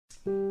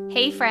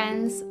Hey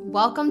friends,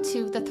 welcome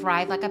to the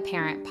Thrive Like a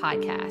Parent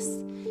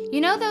podcast. You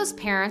know those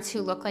parents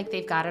who look like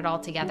they've got it all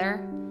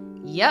together?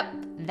 Yep,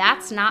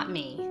 that's not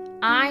me.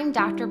 I'm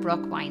Dr.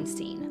 Brooke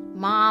Weinstein,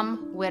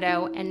 mom,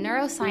 widow, and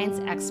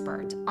neuroscience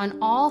expert on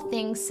all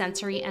things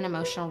sensory and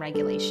emotional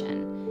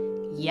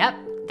regulation. Yep,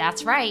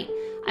 that's right.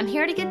 I'm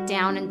here to get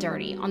down and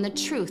dirty on the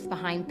truth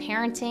behind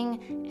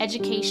parenting,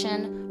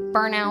 education,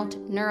 burnout,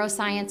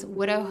 neuroscience,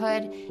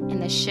 widowhood,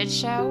 and the shit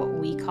show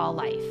we call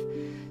life.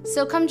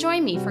 So come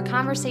join me for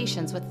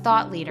conversations with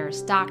thought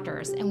leaders,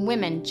 doctors, and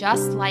women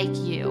just like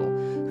you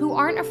who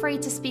aren't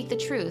afraid to speak the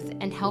truth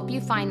and help you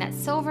find that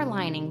silver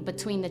lining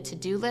between the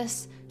to-do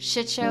lists,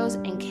 shit shows,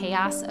 and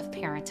chaos of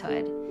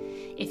parenthood.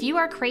 If you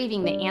are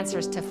craving the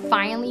answers to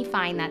finally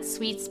find that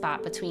sweet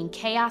spot between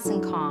chaos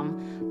and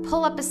calm,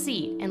 pull up a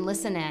seat and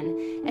listen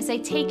in as I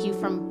take you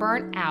from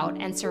burnt out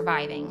and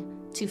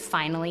surviving to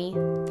finally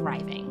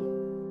thriving.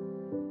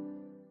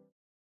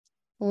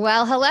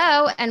 Well,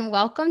 hello, and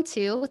welcome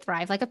to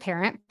Thrive Like a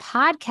Parent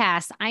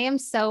podcast. I am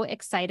so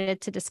excited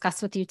to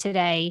discuss with you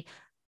today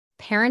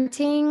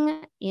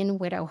parenting in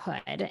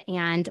widowhood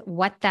and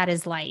what that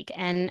is like.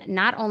 And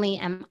not only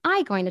am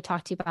I going to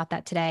talk to you about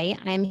that today,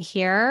 I'm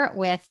here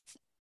with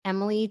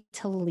Emily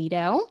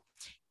Toledo.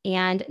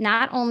 And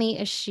not only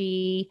is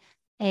she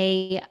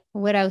a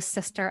widow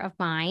sister of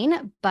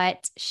mine,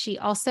 but she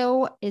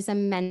also is a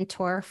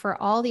mentor for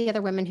all the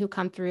other women who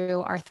come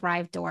through our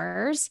Thrive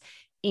doors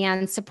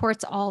and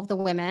supports all of the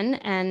women.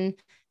 And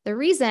the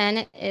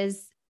reason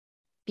is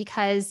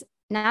because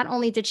not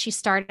only did she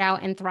start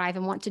out and thrive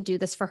and want to do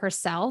this for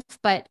herself,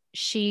 but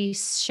she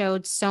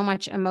showed so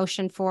much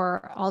emotion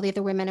for all the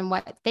other women and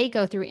what they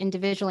go through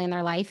individually in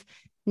their life,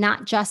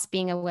 not just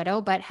being a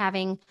widow, but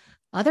having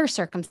other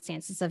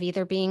circumstances of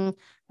either being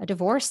a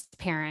divorced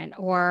parent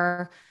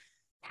or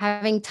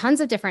having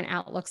tons of different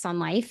outlooks on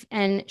life.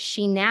 And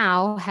she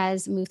now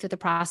has moved through the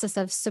process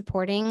of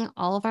supporting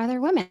all of our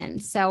other women.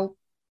 So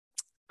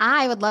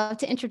I would love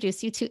to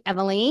introduce you to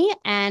Emily.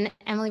 And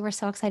Emily, we're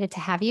so excited to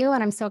have you.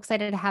 And I'm so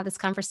excited to have this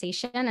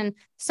conversation. And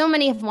so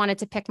many have wanted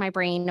to pick my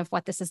brain of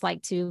what this is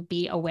like to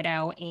be a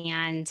widow.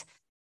 And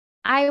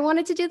I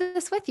wanted to do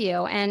this with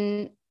you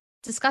and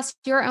discuss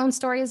your own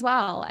story as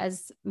well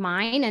as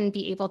mine and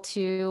be able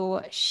to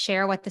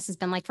share what this has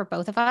been like for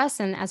both of us.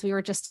 And as we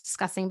were just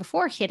discussing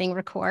before hitting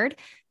record,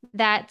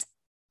 that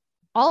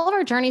all of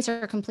our journeys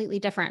are completely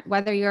different,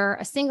 whether you're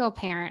a single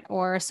parent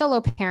or a solo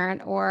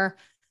parent or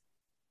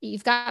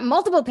you've got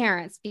multiple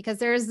parents because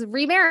there's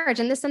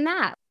remarriage and this and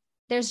that.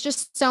 There's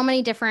just so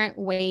many different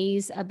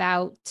ways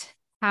about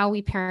how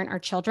we parent our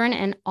children,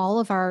 and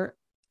all of our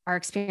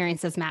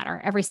experiences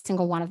matter, every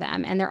single one of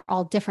them. And they're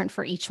all different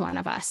for each one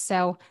of us.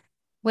 So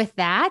with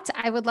that,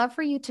 I would love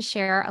for you to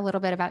share a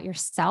little bit about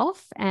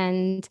yourself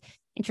and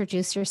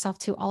introduce yourself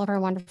to all of our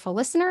wonderful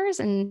listeners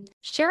and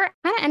share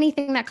kind of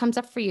anything that comes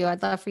up for you.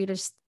 I'd love for you to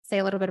just say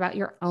a little bit about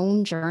your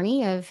own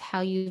journey of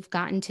how you've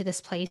gotten to this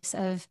place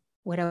of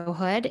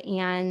widowhood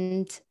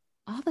and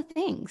all the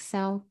things.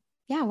 So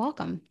yeah,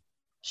 welcome.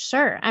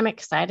 Sure. I'm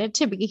excited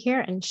to be here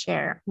and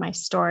share my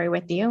story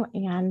with you.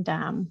 And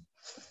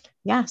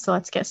so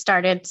let's get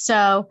started.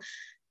 So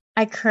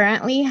I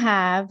currently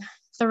have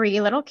 3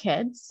 little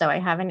kids. So I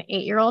have an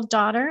 8-year-old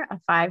daughter, a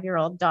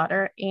 5-year-old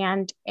daughter,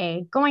 and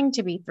a going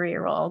to be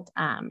 3-year-old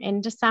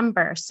in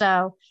December.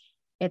 So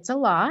it's a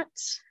lot,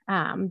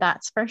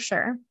 that's for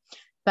sure.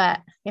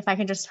 But if I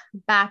can just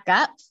back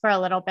up for a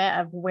little bit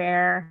of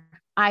where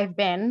I've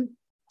been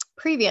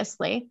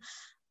previously.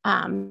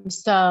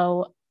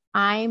 So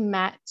I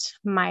met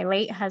my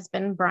late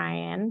husband,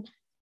 Brian,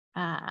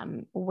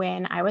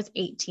 when I was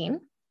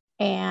 18,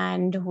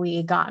 and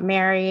we got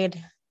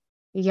married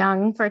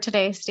young for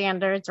today's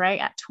standards, right?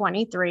 At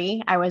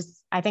 23.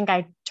 I think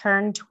I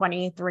turned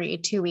 23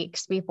 2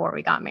 weeks before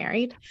we got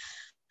married.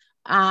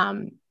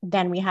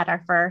 Then we had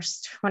our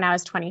first when I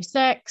was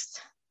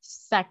 26,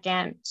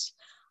 second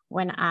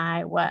when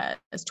I was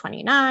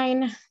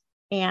 29,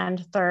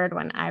 and third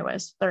when I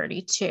was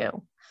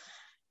 32.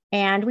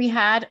 And we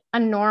had a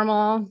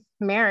normal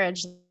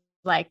marriage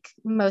like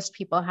most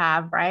people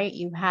have, right?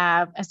 You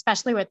have,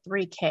 especially with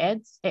 3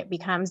 kids, it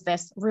becomes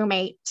this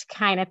roommate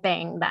kind of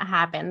thing that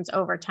happens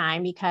over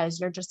time because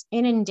you're just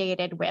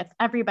inundated with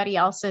everybody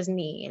else's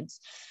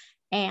needs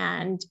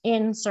and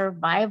in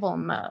survival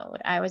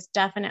mode. I was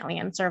definitely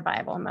in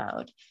survival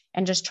mode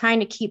and just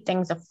trying to keep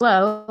things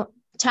afloat.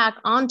 Tack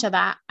onto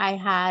that, I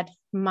had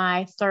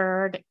my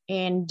third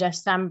in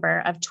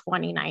December of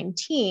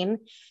 2019.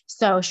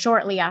 So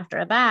shortly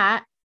after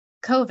that,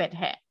 COVID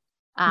hit,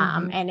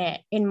 and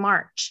it in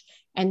March.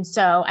 And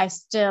so I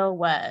still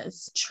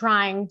was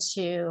trying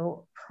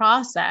to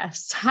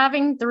process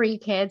having 3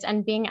 kids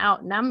and being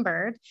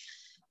outnumbered,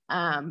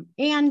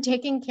 and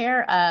taking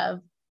care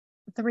of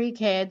 3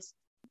 kids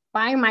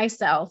by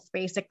myself,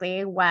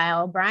 basically,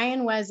 while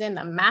Brian was in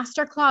the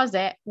master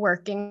closet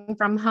working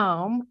from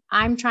home.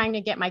 I'm trying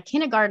to get my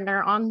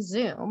kindergartner on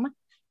Zoom,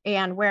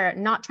 and we're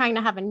not trying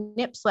to have a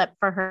nip slip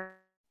for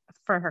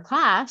her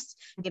class,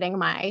 getting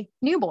my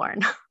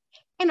newborn.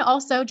 And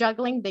also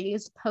juggling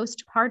these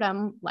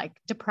postpartum like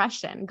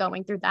depression,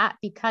 going through that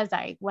because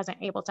I wasn't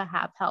able to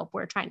have help.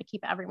 We're trying to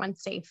keep everyone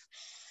safe.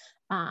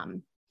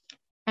 And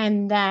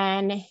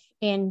then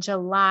in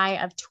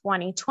July of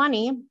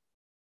 2020,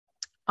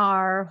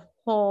 our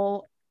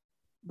whole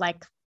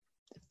like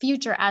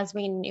future as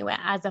we knew it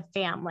as a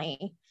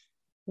family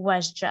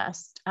was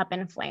just up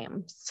in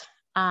flames.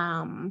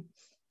 Brian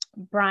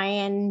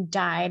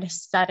died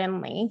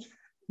suddenly.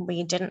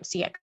 We didn't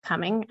see it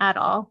coming at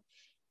all,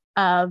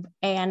 of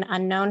an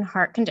unknown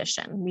heart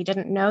condition. We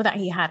didn't know that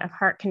he had a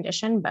heart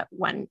condition, but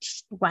one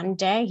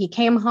day he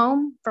came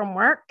home from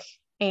work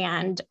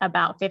and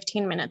about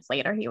 15 minutes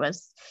later, he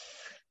was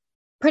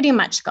pretty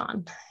much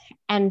gone.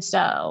 And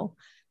so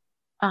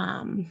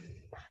I'm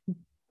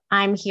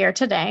here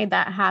today.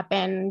 That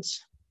happened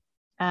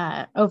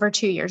over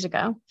 2 years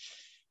ago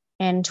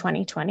in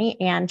 2020,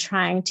 and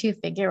trying to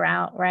figure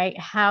out, right,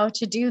 how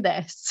to do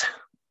this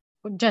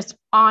just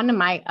on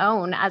my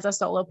own as a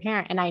solo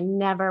parent. And I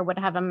never would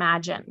have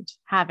imagined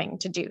having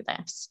to do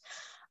this.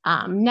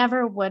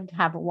 Never would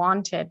have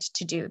wanted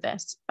to do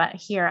this, but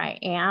here I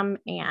am,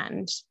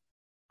 and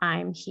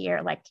I'm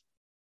here. Like,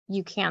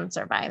 you can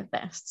survive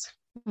this.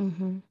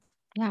 Mm-hmm.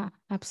 Yeah,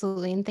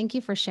 absolutely. And thank you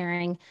for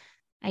sharing.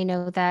 I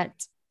know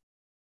that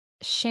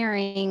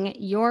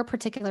sharing your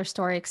particular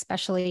story,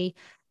 especially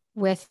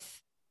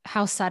with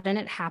how sudden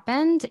it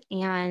happened,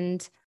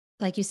 and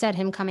like you said,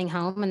 him coming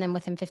home and then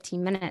within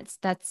 15 minutes,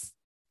 that's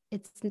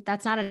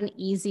not an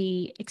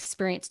easy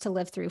experience to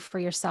live through for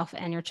yourself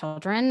and your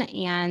children.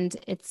 And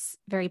it's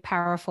very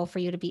powerful for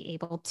you to be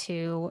able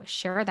to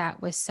share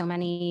that with so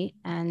many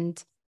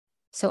and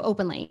so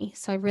openly.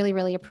 So I really,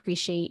 really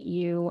appreciate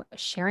you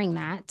sharing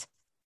that.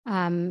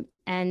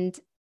 And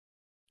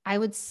I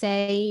would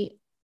say,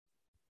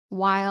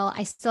 while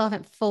I still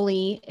haven't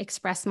fully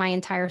expressed my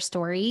entire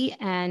story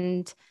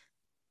and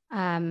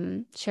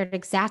shared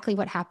exactly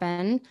what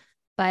happened,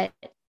 but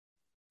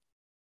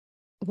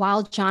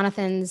while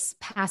Jonathan's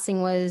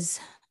passing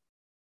was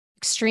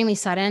extremely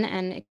sudden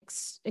and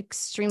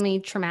extremely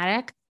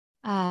traumatic,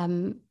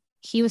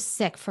 he was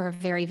sick for a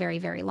very, very,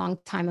 very long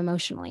time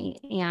emotionally.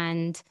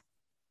 And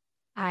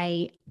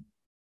I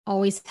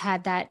always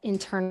had that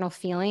internal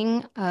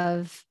feeling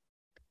of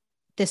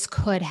this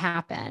could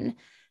happen,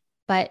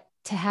 but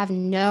to have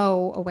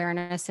no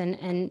awareness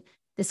and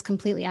this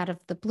completely out of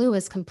the blue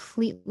is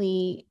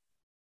completely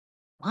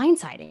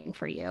blindsiding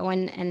for you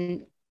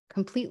and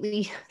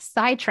completely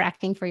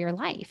sidetracking for your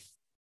life.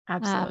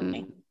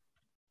 Absolutely.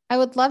 I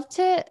would love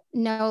to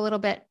know a little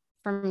bit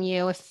from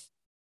you, if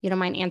you don't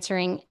mind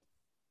answering.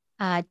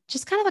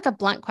 Just kind of like a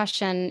blunt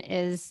question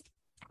is,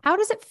 how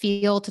does it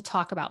feel to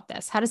talk about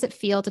this? How does it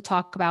feel to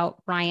talk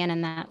about Ryan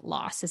and that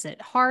loss? Is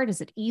it hard?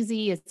 Is it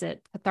easy? Is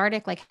it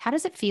cathartic? Like, how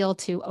does it feel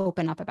to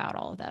open up about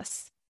all of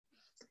this?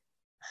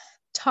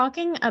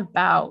 Talking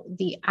about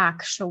the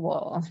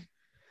actual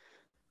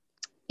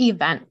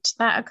event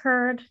that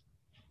occurred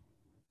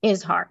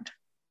is hard.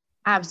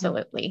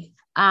 Absolutely.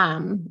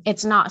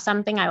 It's not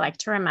something I like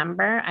to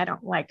remember. I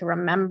don't like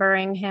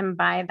remembering him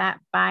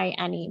by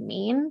any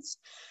means.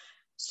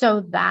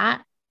 So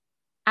that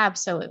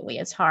absolutely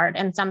is hard,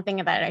 and something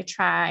that I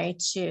try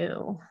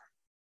to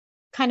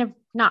kind of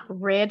not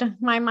rid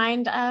my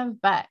mind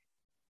of, but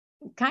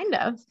kind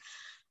of.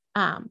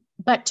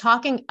 But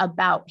talking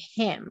about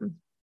him,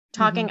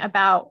 talking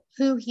about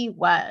who he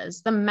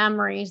was, the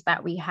memories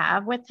that we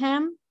have with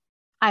him,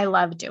 I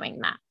love doing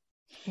that.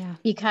 Yeah.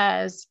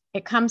 Because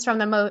it comes from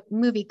the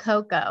movie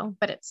Coco,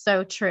 but it's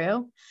so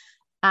true.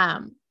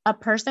 A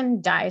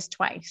person dies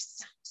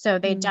twice. So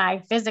they die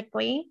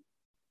physically,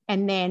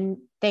 and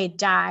then they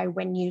die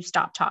when you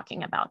stop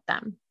talking about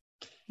them.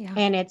 Yeah.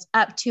 And it's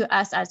up to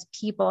us as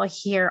people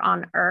here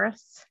on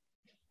earth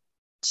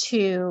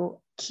to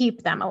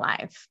keep them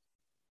alive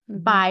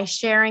by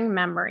sharing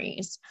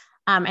memories.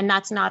 And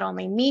that's not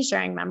only me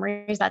sharing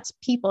memories, that's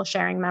people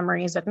sharing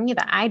memories with me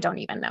that I don't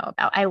even know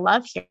about. I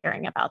love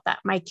hearing about that.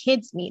 My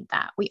kids need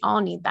that. We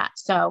all need that.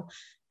 So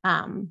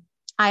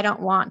I don't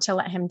want to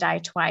let him die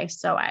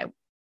twice. So I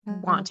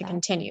want to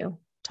continue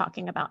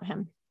talking about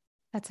him.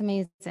 That's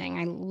amazing.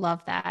 I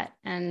love that.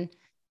 And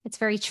it's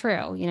very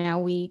true. You know,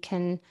 we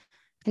can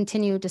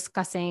continue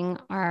discussing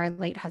our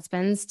late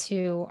husbands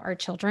to our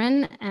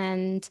children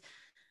and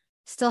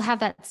still have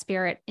that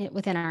spirit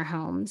within our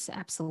homes.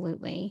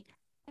 Absolutely.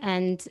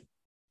 And,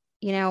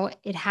 you know,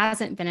 it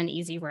hasn't been an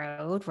easy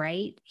road,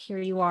 right? Here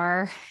you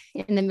are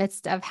in the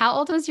midst of, how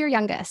old was your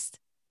youngest?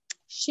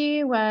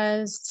 She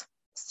was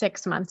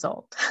 6 months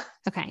old.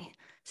 Okay.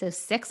 So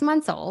 6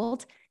 months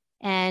old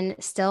and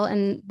still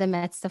in the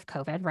midst of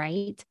COVID,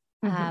 right?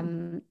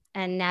 And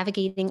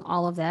navigating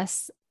all of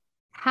this.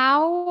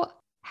 How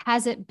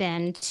has it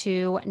been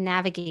to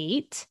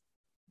navigate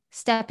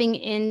stepping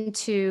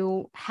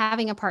into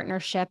having a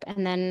partnership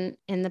and then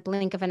in the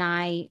blink of an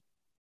eye,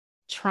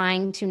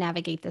 trying to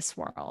navigate this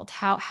world?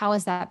 How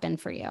has that been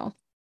for you?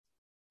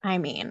 I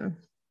mean,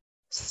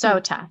 so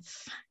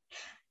tough.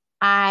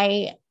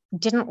 I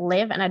didn't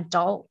live an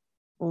adult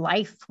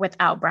life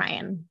without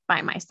Brian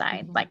by my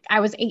side. Like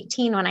I was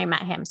 18 when I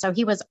met him. So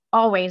he was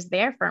always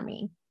there for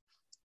me.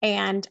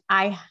 And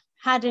I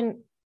hadn't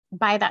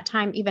by that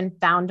time even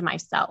found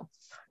myself,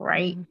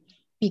 right?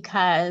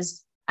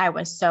 Because I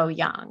was so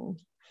young.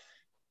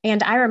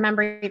 And I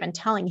remember even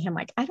telling him,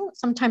 like, I don't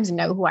sometimes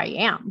know who I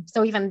am.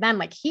 So even then,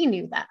 like, he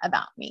knew that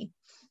about me.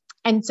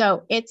 And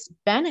so it's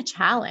been a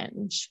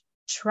challenge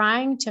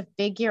trying to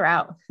figure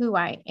out who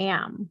I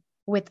am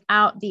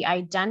without the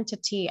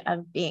identity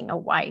of being a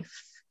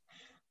wife,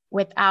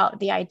 without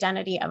the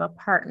identity of a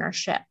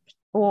partnership,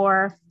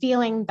 or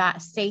feeling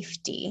that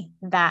safety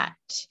that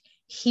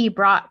he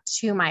brought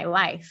to my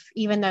life,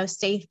 even though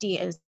safety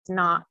is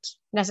not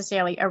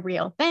necessarily a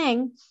real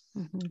thing.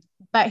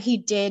 But he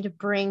did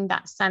bring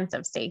that sense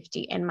of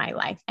safety in my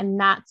life. And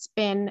that's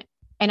been,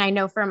 and I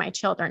know for my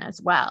children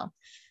as well.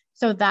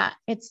 So that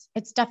it's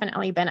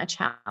definitely been a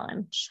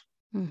challenge.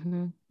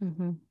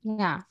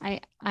 Yeah,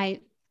 I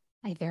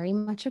very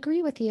much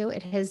agree with you.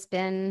 It has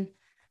been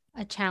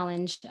a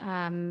challenge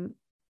I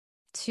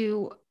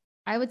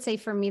would say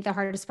for me, the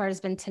hardest part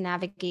has been to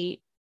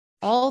navigate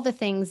all the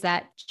things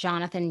that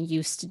Jonathan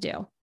used to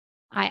do.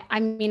 I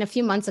mean, a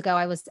few months ago,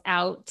 I was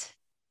out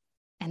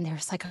and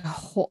there's like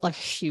a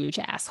huge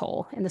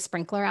asshole in the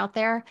sprinkler out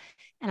there.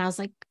 And I was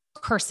like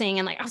cursing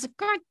and I was like,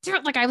 God,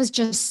 dude, like I was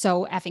just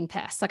so effing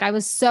pissed. Like I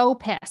was so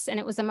pissed. And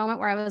it was a moment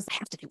where I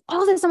have to do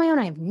all this on my own.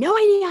 I have no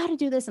idea how to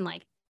do this. And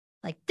like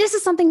this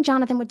is something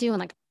Jonathan would do. And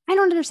like, I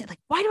don't understand. Like,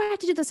 why do I have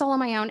to do this all on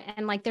my own?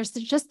 And like, there's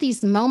just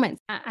these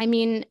moments. I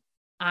mean,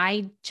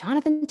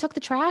 Jonathan took the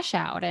trash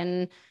out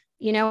and,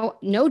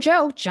 no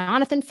joke,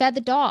 Jonathan fed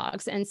the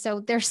dogs. And so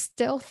there's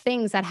still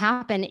things that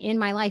happen in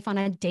my life on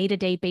a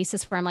day-to-day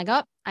basis where I'm like,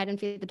 oh, I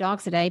didn't feed the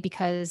dogs today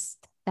because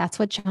that's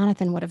what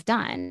Jonathan would have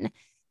done.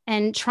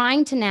 And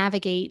trying to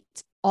navigate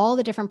all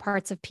the different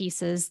parts of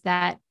pieces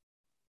that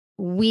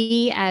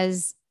we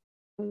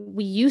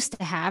used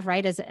to have,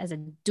 right, as a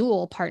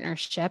dual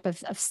partnership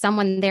of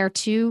someone there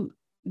to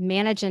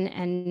manage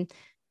and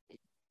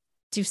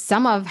do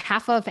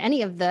half of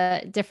any of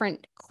the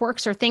different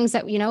quirks or things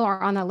that,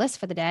 are on the list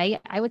for the day.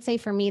 I would say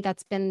for me,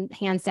 that's been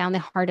hands down the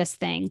hardest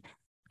thing.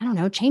 I don't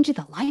know, changing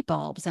the light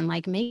bulbs and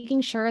like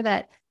making sure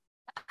that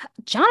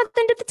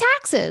Jonathan did the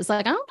taxes.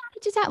 Like, I don't know how to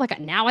do that. Like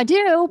now I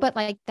do, but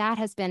like that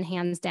has been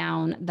hands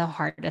down the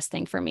hardest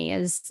thing for me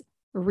is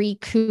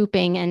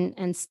recouping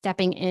and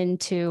stepping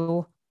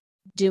into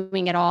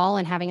doing it all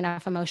and having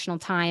enough emotional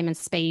time and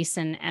space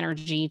and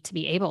energy to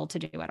be able to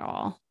do it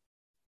all.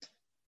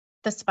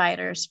 The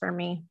spiders for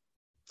me.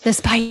 The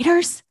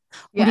spiders?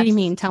 What do you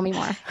mean? Tell me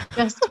more.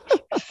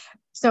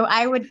 So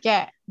I would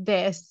get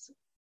this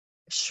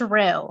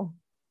shrill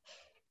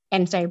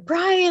and say,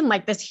 Brian,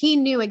 like this, he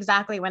knew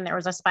exactly when there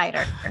was a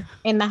spider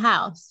in the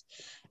house.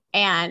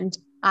 And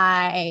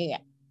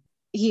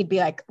he'd be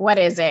like, what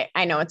is it?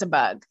 I know it's a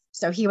bug.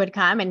 So he would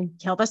come and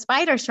kill the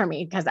spiders for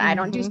me because I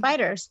don't do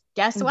spiders.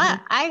 Guess what?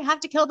 I have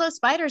to kill those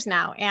spiders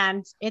now.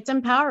 And it's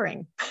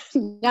empowering.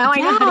 Now I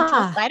know how to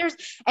kill spiders.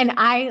 And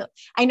I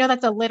know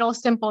that's a little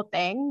simple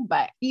thing,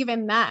 but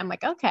even that I'm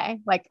like, okay,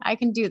 like I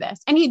can do this.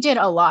 And he did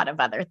a lot of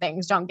other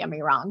things. Don't get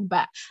me wrong.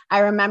 But I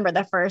remember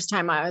the first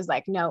time I was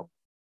like, no,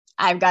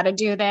 I've got to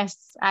do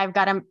this. I've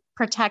got to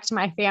protect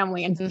my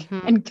family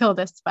and kill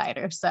this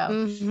spider.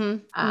 So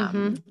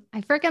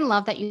I freaking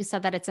love that you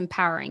said that it's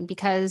empowering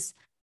because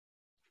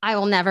I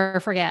will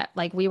never forget,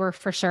 like we were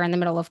for sure in the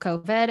middle of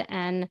COVID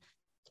and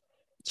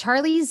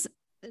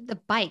the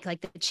bike,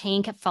 like the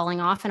chain kept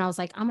falling off. And I was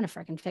like, I'm going to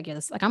freaking figure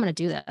this. Like, I'm going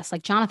to do this.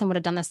 Like Jonathan would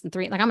have done this in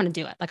 3, like, I'm going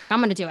to do it. Like, I'm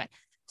going to do it.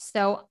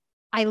 So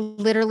I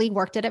literally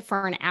worked at it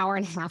for an hour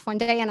and a half one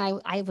day. And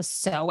I was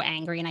so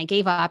angry and I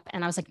gave up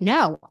and I was like,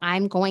 no,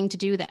 I'm going to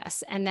do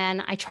this. And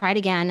then I tried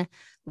again.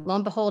 Lo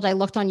and behold, I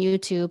looked on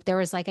YouTube. There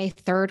was like a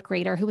 3rd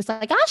grader who was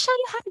like, I'll show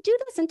you how to do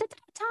this. And time.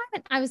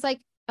 And I was like,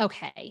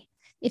 okay,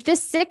 if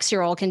this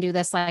 6-year-old can do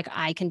this, like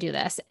I can do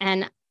this.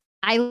 And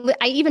I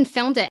even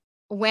filmed it.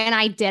 When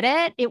I did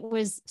it, it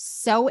was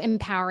so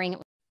empowering.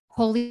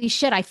 Holy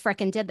shit, I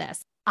freaking did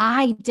this.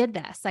 I did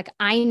this. Like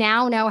I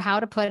now know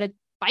how to put a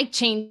bike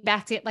chain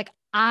back to it. Like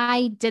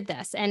I did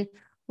this. And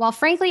while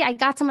frankly, I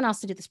got someone else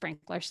to do the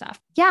sprinkler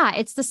stuff. Yeah,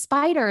 it's the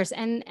spiders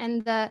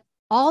and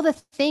all the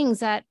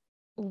things that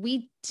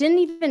we didn't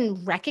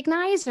even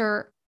recognize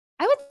or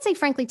I would say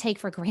frankly take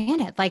for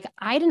granted. Like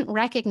I didn't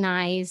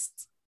recognize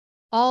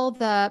all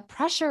the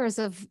pressures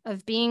of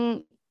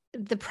being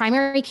the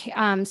primary,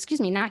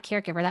 not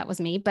caregiver, that was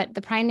me, but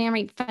the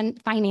primary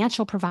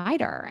financial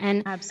provider.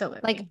 And absolutely,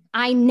 like,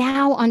 I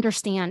now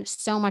understand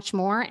so much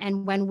more.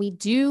 And when we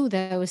do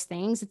those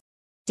things,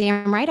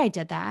 damn right, I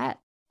did that.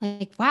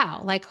 Like,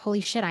 wow, like, holy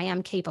shit, I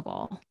am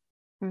capable.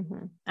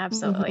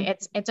 Absolutely.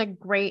 It's a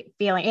great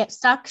feeling. It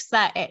sucks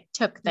that it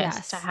took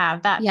this to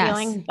have that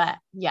feeling, but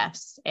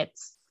yes,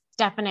 it's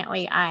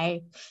definitely,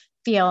 I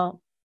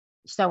feel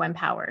so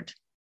empowered.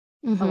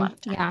 A lot of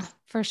times. Yeah,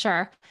 for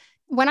sure.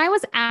 When I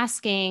was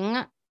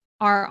asking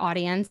our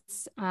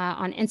audience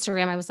on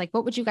Instagram, I was like,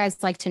 what would you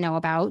guys like to know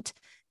about?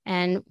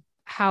 And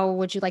how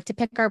would you like to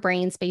pick our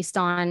brains based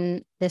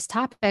on this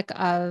topic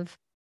of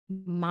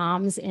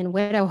moms in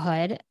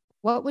widowhood,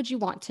 what would you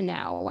want to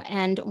know?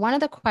 And one of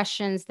the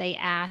questions they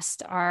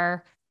asked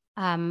are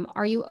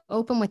you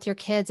open with your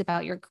kids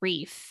about your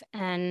grief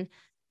and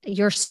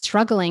you're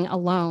struggling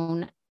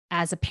alone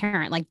as a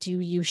parent? Like, do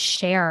you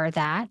share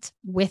that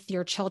with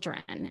your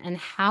children? And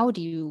how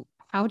do you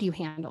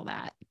handle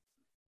that?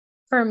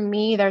 For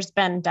me, there's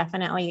been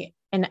definitely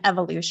an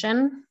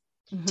evolution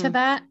to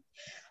that.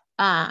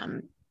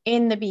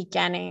 In the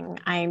beginning,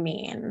 I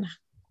mean,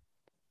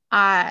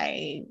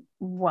 I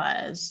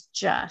was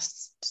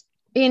just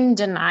in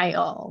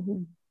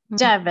denial,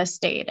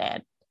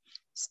 devastated,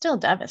 still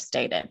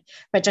devastated,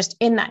 but just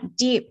in that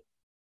deep,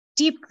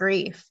 deep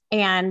grief.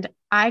 And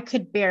I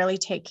could barely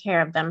take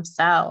care of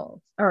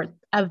themselves or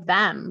of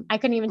them. I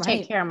couldn't even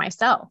take care of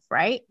myself.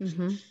 Right.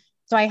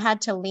 So I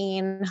had to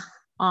lean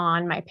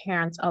on my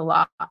parents a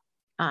lot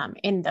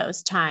in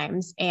those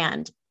times.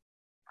 And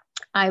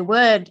I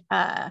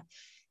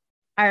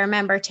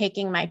remember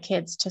taking my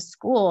kids to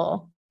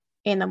school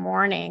in the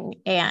morning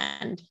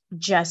and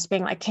just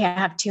being like, okay, I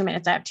have 2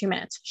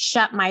 minutes,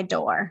 shut my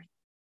door,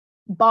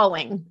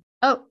 bawling.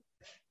 Oh,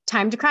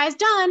 time to cry is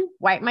done.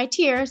 Wipe my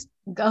tears,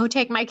 go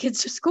take my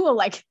kids to school.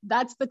 Like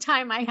that's the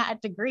time I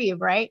had to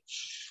grieve. Right.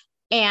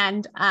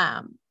 And,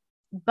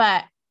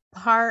 but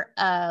part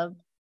of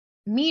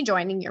me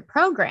joining your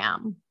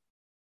program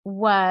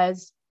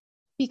was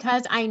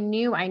because I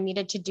knew I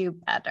needed to do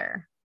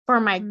better for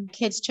my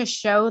kids, to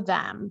show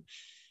them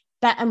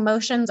that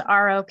emotions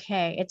are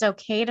okay. It's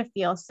okay to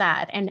feel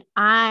sad. And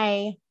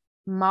I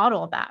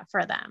model that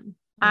for them.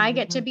 I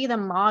get to be the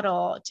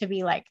model to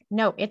be like,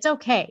 no, it's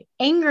okay.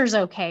 Anger's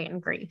okay in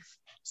grief.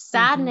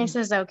 Sadness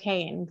is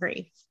okay in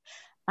grief.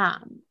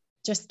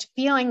 Just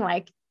feeling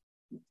like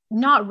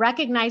not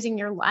recognizing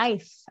your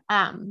life,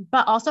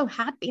 but also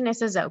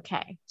happiness is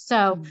okay.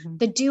 So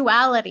the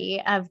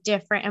duality of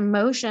different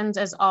emotions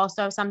is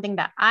also something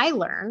that I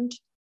learned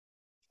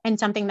and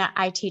something that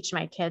I teach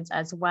my kids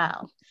as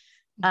well.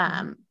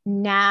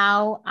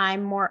 Now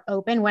I'm more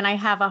open when I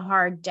have a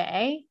hard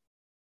day.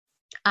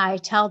 I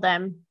tell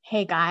them,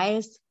 hey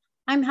guys,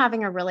 I'm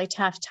having a really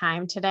tough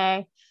time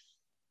today,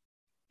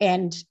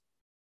 and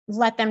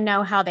let them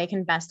know how they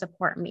can best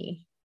support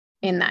me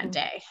in that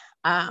day.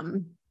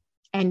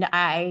 And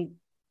I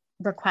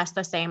request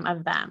the same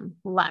of them.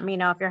 Let me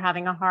know if you're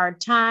having a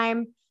hard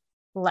time.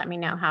 Let me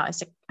know how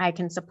I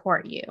can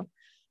support you.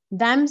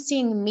 Them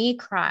seeing me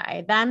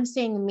cry, them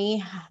seeing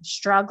me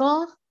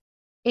struggle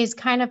is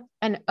kind of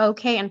an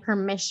okay and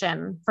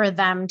permission for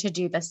them to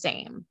do the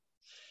same.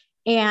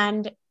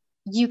 And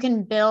you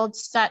can build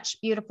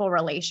such beautiful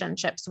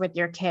relationships with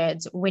your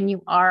kids when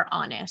you are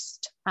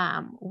honest,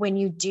 when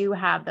you do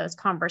have those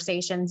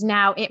conversations.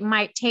 Now, it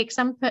might take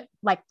some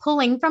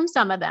pulling from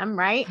some of them,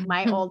 right?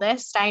 My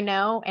oldest, I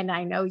know, and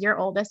I know your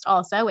oldest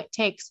also, it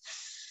takes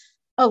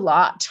a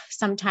lot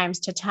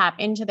sometimes to tap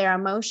into their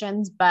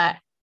emotions, but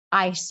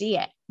I see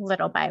it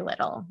little by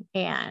little.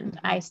 And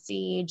I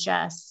see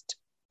just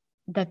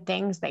the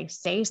things they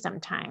say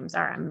sometimes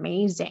are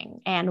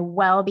amazing and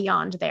well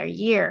beyond their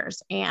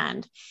years,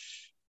 and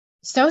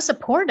so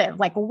supportive,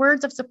 like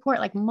words of support,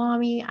 like,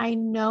 mommy, I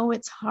know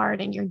it's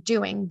hard and you're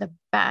doing the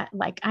best.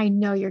 Like, I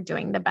know you're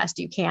doing the best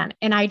you can.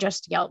 And I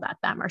just yelled at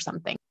them or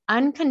something.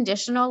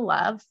 Unconditional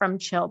love from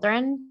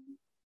children.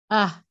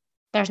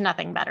 There's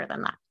nothing better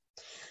than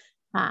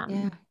that.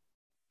 Yeah,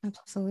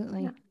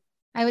 absolutely. Yeah.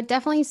 I would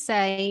definitely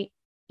say,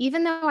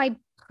 even though I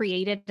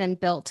created and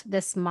built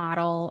this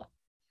model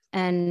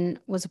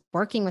and was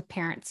working with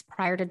parents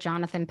prior to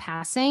Jonathan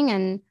passing,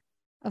 and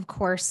of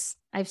course,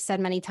 I've said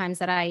many times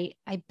that I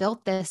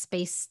built this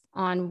based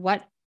on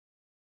what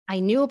I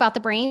knew about the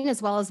brain,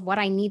 as well as what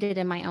I needed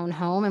in my own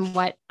home and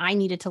what I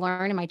needed to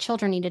learn and my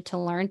children needed to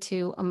learn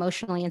to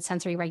emotionally and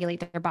sensory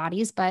regulate their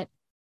bodies. But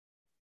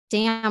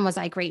damn, was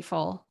I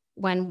grateful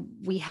when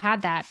we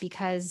had that,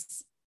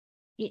 because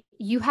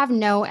you have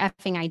no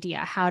effing idea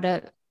how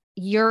to,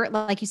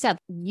 like you said,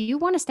 you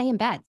want to stay in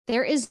bed.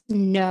 There is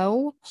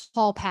no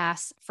hall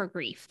pass for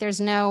grief.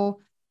 There's no,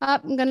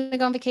 I'm going to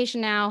go on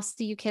vacation now,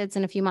 see you kids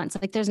in a few months.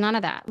 Like, there's none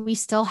of that. We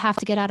still have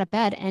to get out of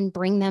bed and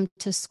bring them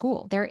to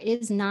school. There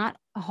is not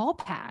a hall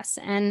pass.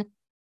 And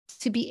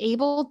to be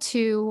able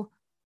to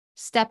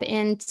step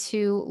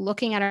into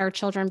looking at our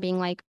children being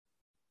like,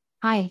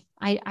 hi,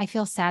 I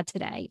feel sad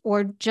today,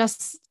 or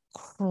just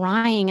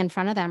crying in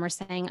front of them, or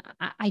saying,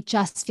 I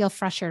just feel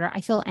frustrated, or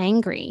I feel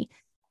angry.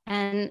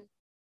 And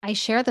I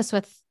share this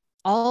with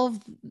all of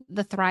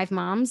the Thrive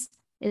moms,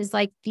 is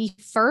like the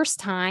first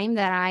time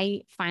that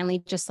I finally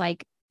just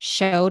like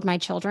showed my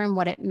children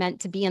what it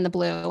meant to be in the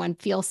blue and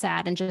feel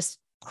sad and just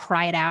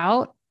cry it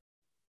out.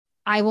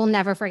 I will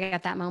never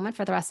forget that moment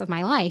for the rest of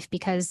my life,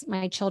 because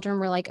my children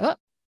were like, oh,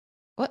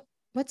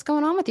 what's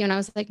going on with you? And I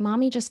was like,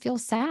 mommy just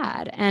feels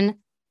sad. And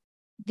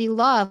the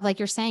love, like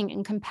you're saying,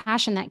 and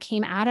compassion that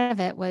came out of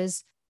it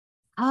was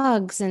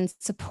hugs and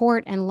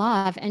support and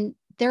love. And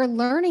they're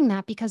learning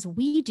that because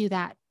we do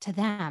that to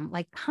them,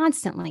 like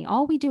constantly.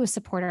 All we do is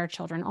support our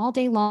children all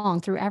day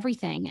long through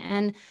everything.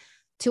 And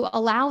to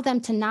allow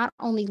them to not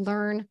only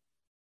learn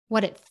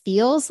what it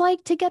feels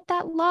like to get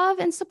that love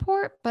and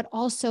support, but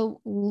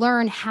also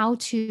learn how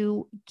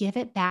to give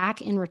it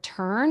back in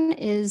return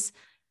is,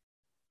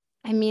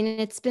 I mean,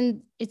 it's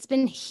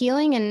been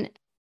healing and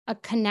a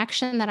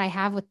connection that I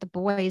have with the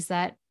boys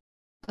that,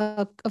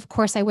 of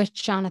course, I wish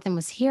Jonathan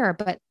was here,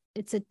 but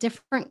it's a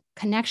different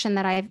connection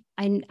that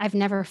I've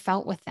never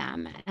felt with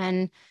them.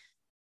 And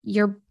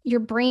your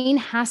brain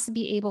has to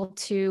be able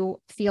to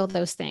feel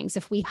those things.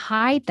 If we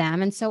hide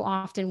them, and so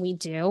often we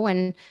do,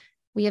 and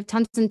we have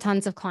tons and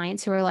tons of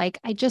clients who are like,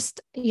 I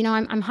just,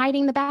 I'm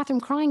hiding in the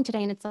bathroom crying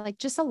today. And it's like,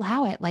 just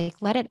allow it, like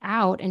let it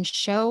out and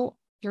show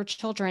your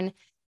children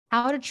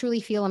how to truly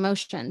feel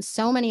emotions.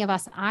 So many of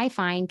us, I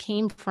find,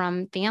 came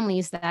from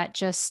families that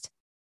just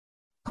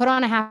put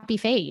on a happy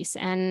face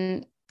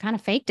and kind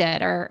of faked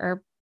it,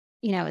 or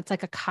it's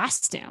like a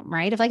costume,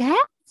 right? Of like, hey,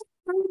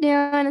 how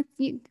you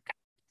doing?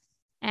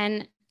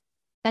 And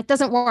that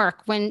doesn't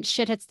work when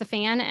shit hits the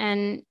fan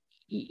and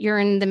you're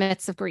in the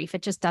midst of grief.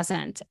 It just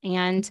doesn't.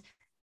 And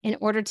in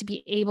order to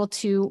be able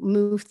to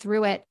move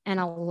through it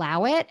and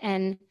allow it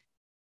and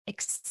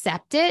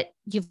accept it,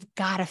 you've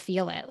got to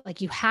feel it.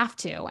 Like you have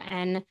to.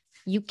 And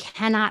you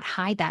cannot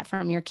hide that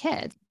from your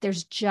kids.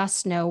 There's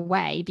just no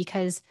way,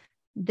 because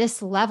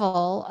this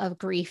level of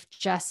grief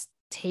just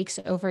takes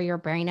over your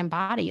brain and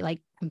body like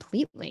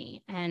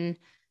completely. And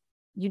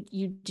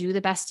you do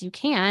the best you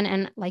can.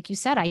 And like you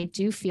said, I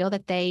do feel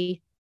that they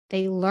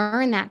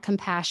learn that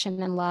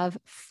compassion and love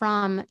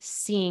from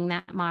seeing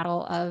that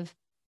model of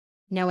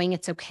knowing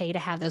it's okay to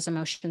have those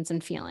emotions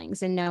and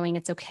feelings, and knowing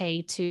it's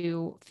okay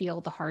to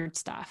feel the hard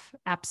stuff.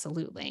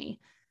 Absolutely.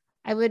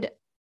 I would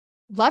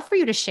love for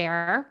you to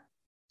share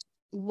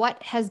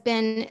what has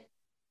been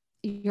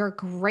your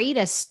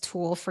greatest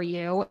tool for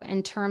you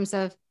in terms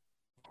of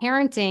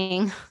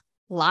parenting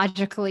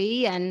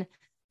logically and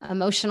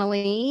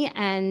emotionally,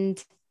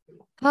 and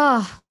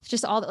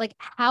just all that. Like,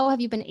 how have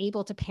you been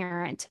able to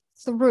parent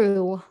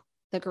through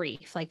the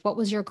grief? Like, what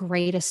was your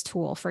greatest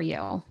tool for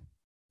you?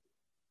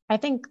 I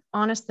think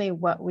honestly,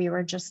 what we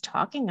were just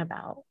talking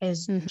about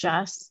is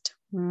just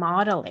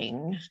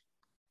modeling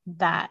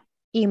that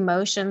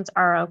emotions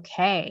are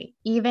okay.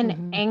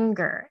 Even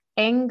anger.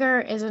 Anger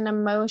is an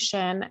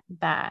emotion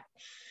that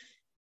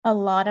a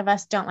lot of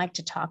us don't like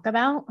to talk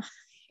about.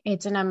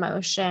 It's an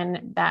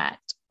emotion that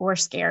we're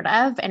scared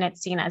of, and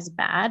it's seen as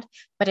bad,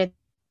 but it's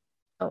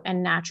a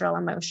natural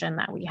emotion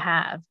that we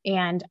have.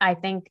 And I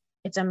think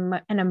it's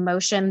an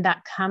emotion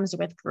that comes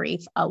with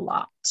grief a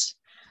lot.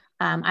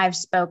 I've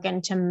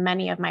spoken to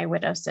many of my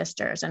widow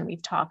sisters, and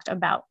we've talked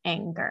about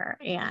anger,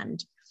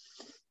 and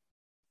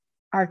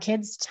our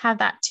kids have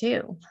that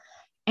too.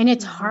 And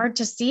it's hard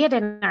to see it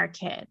in our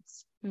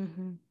kids,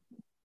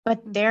 but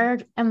they're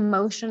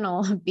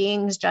emotional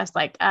beings just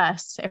like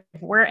us. If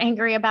we're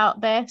angry about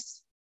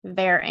this,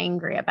 they're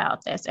angry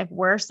about this. If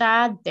we're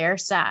sad, they're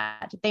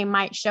sad. They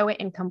might show it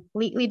in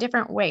completely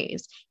different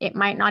ways. It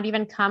might not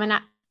even come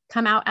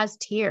out as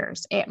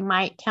tears. It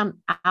might come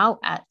out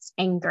as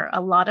anger.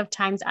 A lot of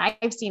times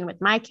I've seen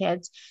with my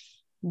kids,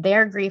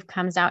 their grief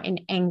comes out in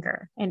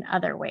anger in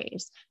other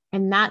ways.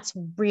 And that's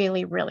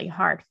really, really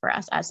hard for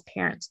us as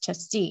parents to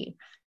see.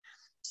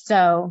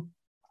 So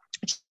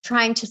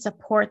trying to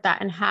support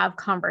that and have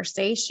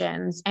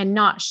conversations and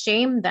not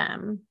shame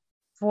them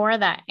for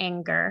that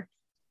anger,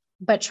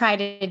 but try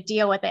to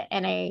deal with it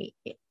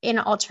in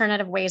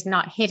alternative ways,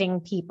 not hitting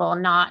people,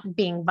 not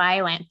being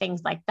violent,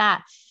 things like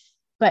that.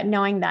 But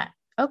knowing that,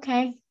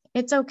 okay,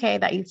 it's okay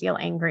that you feel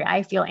angry.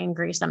 I feel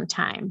angry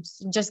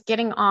sometimes. Just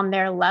getting on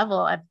their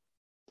level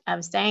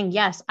of saying,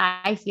 yes,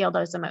 I feel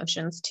those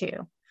emotions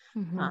too.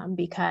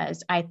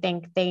 Because I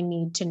think they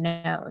need to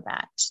know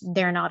that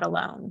they're not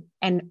alone.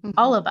 And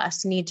all of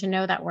us need to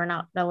know that we're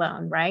not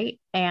alone, right?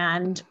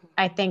 And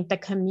I think the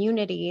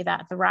community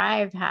that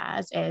Thrive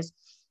has is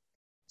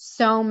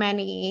so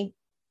many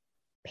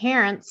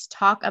parents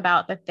talk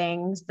about the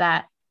things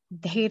that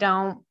they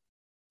don't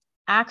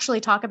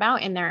actually talk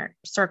about in their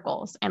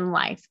circles in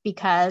life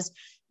because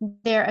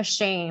they're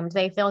ashamed,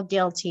 they feel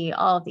guilty,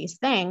 all of these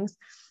things.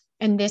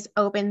 And this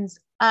opens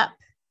up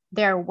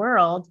their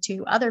world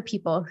to other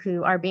people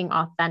who are being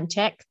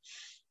authentic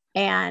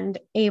and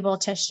able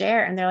to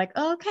share. And they're like,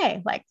 oh,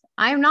 okay, like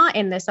I'm not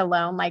in this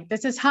alone. Like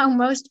this is how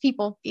most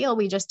people feel.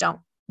 We just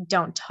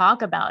don't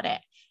talk about it.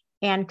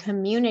 And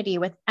community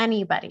with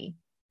anybody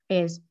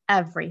is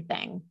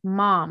everything.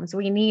 Moms,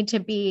 we need to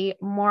be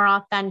more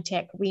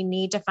authentic. We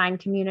need to find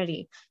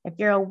community. If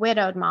you're a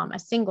widowed mom, a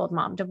single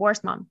mom,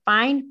 divorced mom,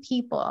 find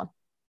people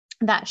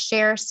that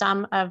share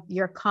some of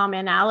your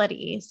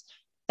commonalities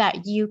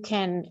that you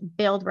can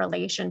build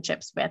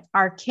relationships with.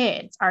 Our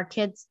kids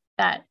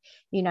that,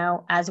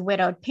 as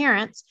widowed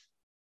parents,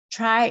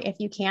 try if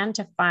you can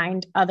to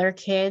find other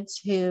kids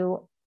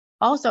who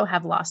also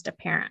have lost a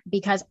parent,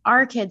 because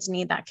our kids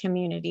need that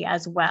community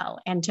as well.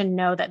 And to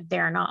know that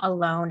they're not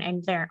alone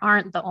and they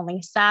aren't the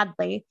only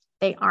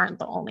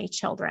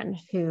children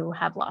who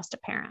have lost a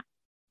parent.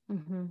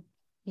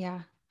 Yeah,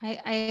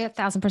 I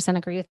 1,000%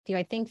 agree with you.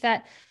 I think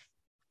that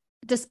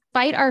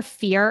despite our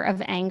fear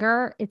of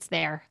anger, it's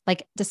there.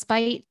 Like,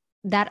 despite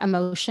that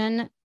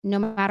emotion, no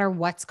matter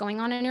what's going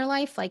on in your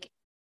life, like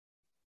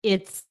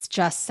it's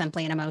just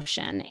simply an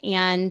emotion.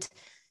 And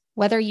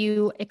whether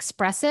you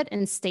express it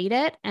and state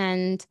it,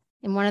 and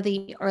in one of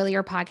the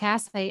earlier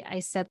podcasts, I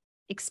said,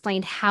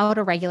 explained how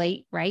to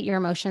regulate, right, your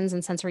emotions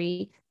and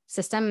sensory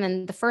system.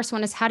 And the first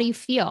one is, how do you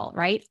feel,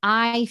 right?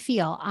 I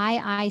feel,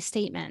 I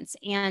statements.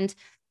 And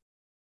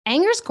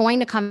anger is going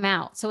to come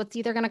out. So it's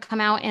either going to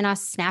come out in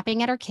us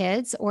snapping at our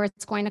kids, or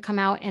it's going to come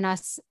out in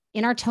us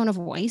in our tone of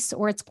voice,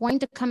 or it's going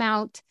to come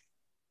out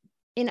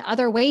in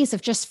other ways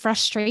of just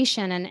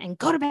frustration and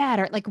go to bed,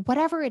 or like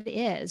whatever it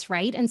is,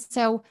 right? And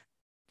so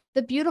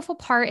the beautiful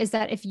part is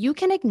that if you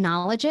can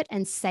acknowledge it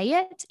and say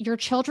it, your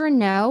children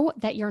know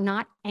that you're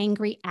not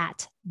angry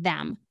at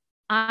them.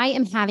 I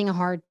am having a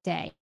hard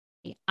day.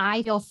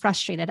 I feel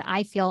frustrated.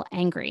 I feel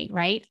angry,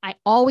 right? I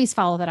always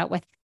follow that up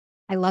with,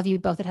 I love you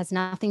both. It has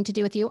nothing to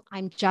do with you.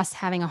 I'm just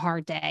having a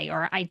hard day,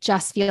 or I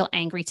just feel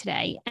angry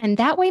today. And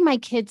that way my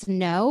kids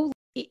know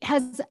it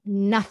has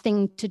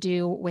nothing to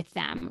do with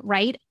them,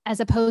 right? As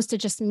opposed to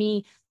just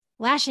me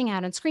lashing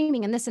out and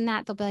screaming and this and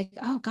that. They'll be like,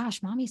 oh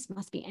gosh, mommy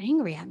must be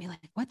angry at me. Like,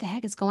 what the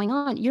heck is going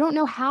on? You don't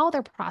know how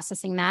they're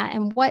processing that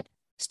and what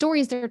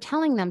stories they're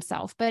telling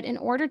themselves. But in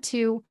order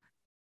to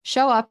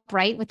show up,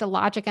 right, with the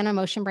logic and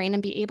emotion brain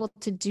and be able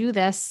to do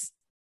this,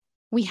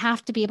 we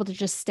have to be able to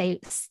just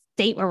state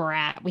where we're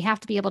at. We have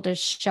to be able to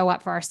show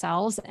up for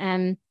ourselves.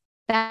 And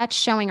that's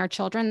showing our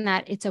children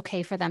that it's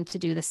okay for them to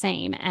do the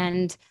same.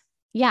 And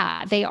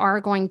yeah, they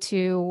are going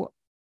to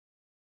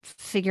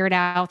figure it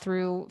out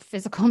through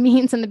physical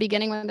means in the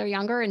beginning when they're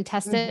younger, and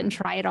test it and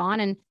try it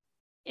on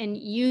and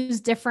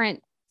use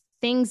different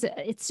things.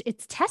 It's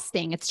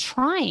testing, it's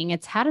trying,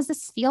 it's how does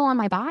this feel on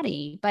my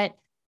body? But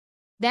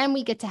then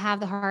we get to have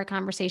the hard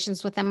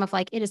conversations with them of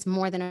like, it is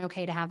more than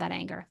okay to have that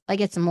anger.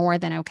 Like it's more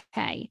than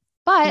okay.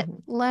 But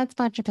let's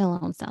put your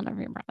pillows down over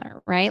your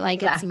brother, right?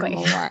 Like exactly.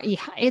 It's more,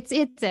 yeah,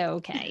 it's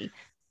okay.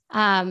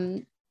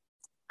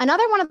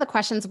 Another one of the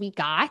questions we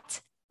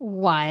got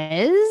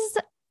was,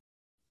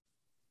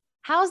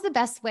 how's the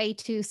best way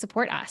to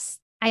support us?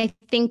 I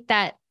think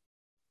that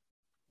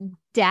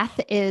death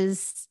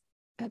is,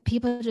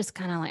 people just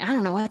kind of like, I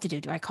don't know what to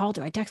do. Do I call?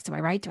 Do I text? Do I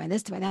write? Do I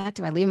this? Do I that?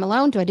 Do I leave him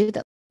alone? Do I do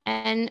that?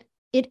 And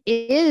it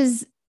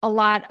is a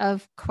lot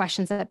of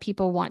questions that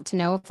people want to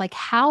know of like,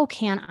 how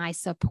can I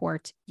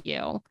support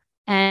you?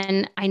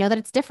 And I know that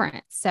it's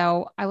different.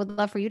 So I would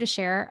love for you to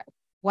share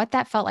what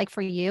that felt like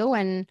for you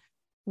and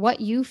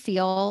what you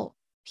feel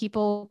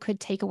people could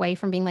take away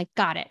from being like,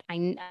 got it.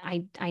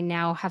 I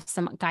now have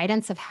some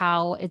guidance of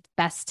how it's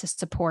best to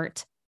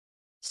support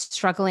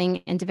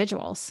struggling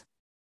individuals.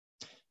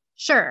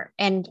 Sure.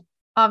 And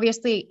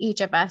obviously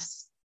each of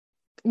us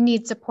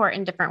need support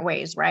in different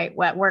ways, right?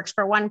 What works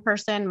for one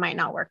person might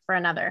not work for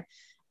another.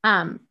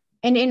 And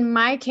in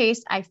my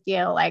case, I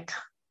feel like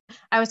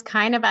I was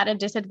kind of at a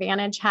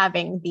disadvantage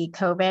having the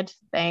COVID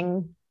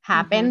thing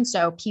happen.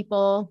 So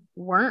people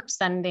weren't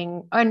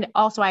sending, and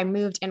also I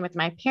moved in with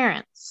my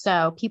parents.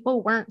 So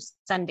people weren't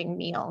sending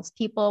meals.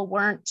 People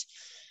weren't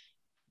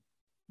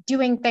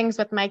doing things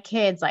with my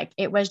kids. Like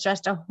it was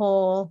just a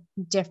whole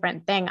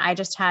different thing. I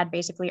just had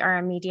basically our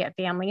immediate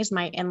families,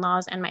 my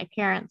in-laws and my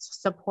parents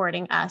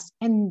supporting us,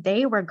 and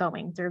they were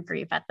going through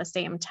grief at the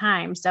same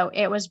time. So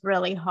it was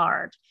really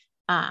hard.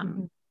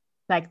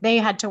 Like they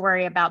had to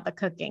worry about the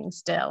cooking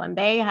still, and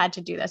they had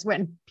to do this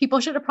when people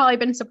should have probably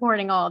been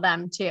supporting all of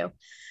them too.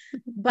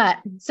 But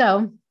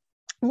so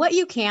what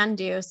you can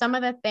do, some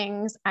of the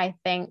things I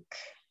think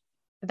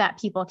that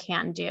people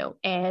can do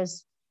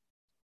is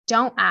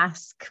don't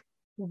ask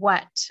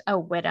what a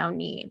widow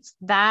needs.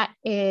 That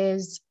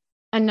is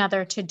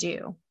another to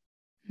do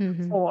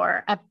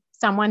for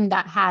someone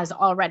that has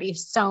already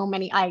so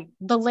many,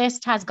 the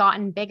list has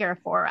gotten bigger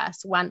for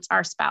us once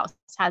our spouse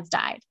has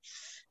died.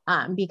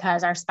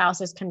 Because our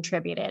spouses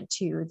contributed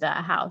to the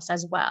house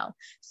as well.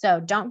 So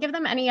don't give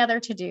them any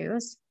other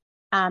to-dos.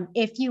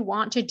 If you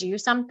want to do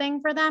something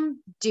for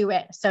them, do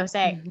it. So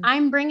say,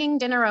 I'm bringing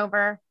dinner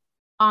over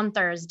on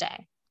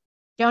Thursday.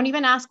 Don't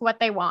even ask what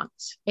they want.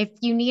 If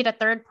you need a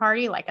third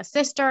party, like a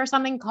sister or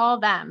something, call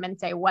them and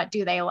say, what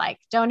do they like?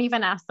 Don't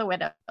even ask the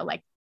widow.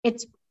 Like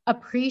it's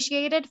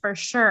appreciated for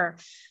sure,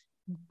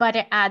 but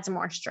it adds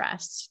more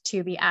stress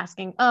to be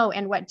asking, oh,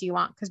 and what do you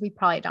want? Because we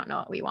probably don't know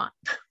what we want.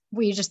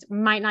 We just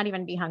might not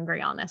even be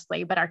hungry,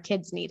 honestly, but our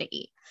kids need to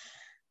eat.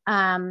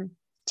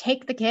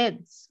 Take the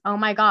kids. Oh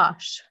my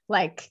gosh.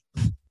 Like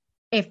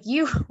if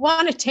you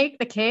want to take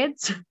the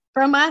kids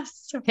from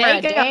us for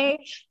a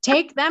day,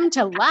 take them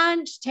to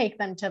lunch, take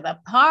them to the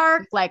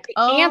park. Like,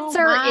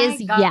 answer is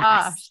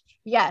yes.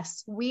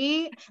 Yes.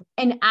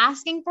 And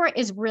asking for it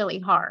is really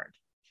hard.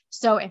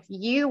 So if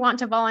you want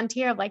to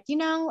volunteer, like,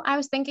 I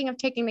was thinking of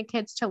taking the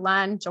kids to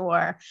lunch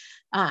or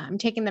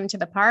taking them to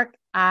the park,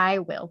 I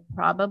will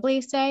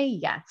probably say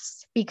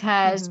yes,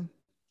 because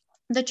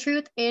the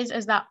truth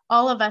is that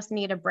all of us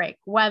need a break,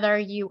 whether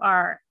you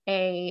have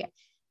a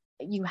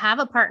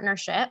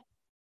partnership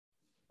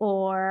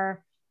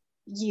or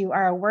you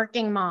are a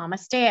working mom, a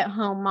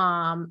stay-at-home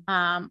mom,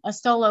 a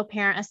solo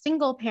parent, a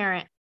single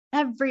parent.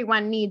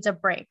 Everyone needs a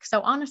break. So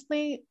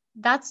honestly,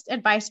 that's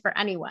advice for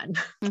anyone.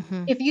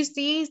 Mm-hmm. If you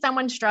see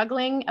someone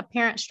struggling, a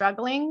parent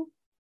struggling,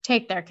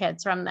 take their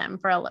kids from them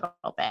for a little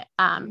bit.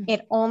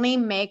 It only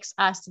makes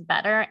us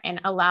better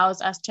and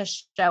allows us to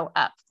show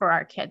up for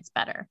our kids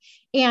better.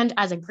 And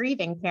as a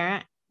grieving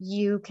parent,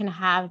 you can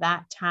have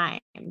that time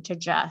to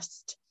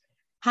just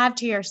have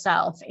to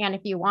yourself. And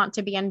if you want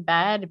to be in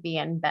bed,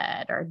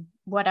 or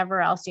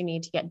whatever else you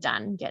need to get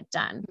done, get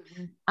done.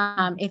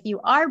 If you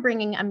are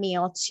bringing a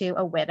meal to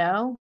a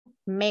widow,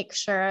 make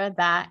sure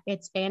that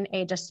it's in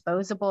a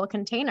disposable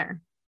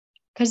container,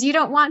 because you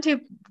don't want to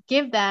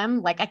give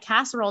them like a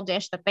casserole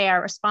dish that they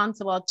are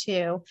responsible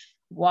to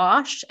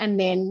wash and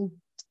then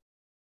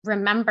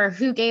remember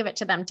who gave it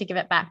to them to give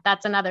it back.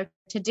 That's another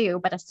to do,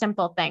 but a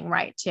simple thing,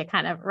 right? To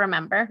kind of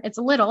remember. It's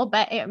little,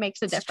 but it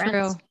makes a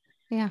difference. True.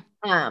 Yeah.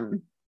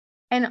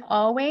 And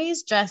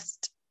always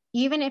just,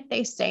 even if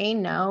they say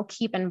no,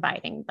 keep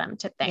inviting them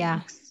to things.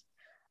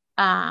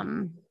 Yeah.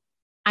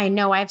 I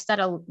know I've said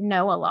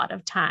no a lot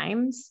of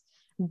times,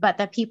 but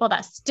the people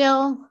that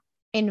still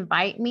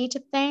invite me to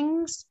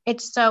things,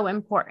 it's so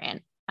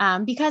important.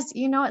 Because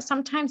you know what,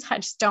 sometimes I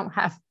just don't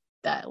have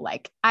the,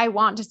 like, I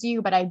want to see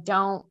you, but I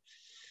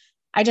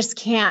just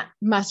can't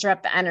muster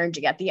up the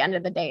energy at the end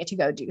of the day to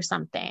go do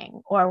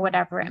something or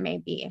whatever it may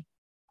be,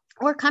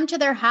 or come to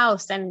their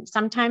house. And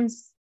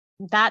sometimes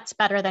that's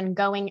better than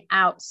going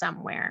out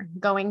somewhere,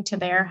 going to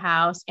their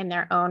house in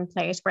their own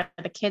place where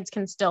the kids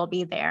can still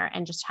be there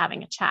and just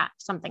having a chat,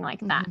 something like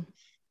that.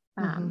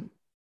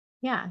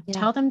 Yeah.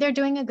 Tell them they're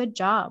doing a good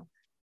job.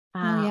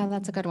 Yeah,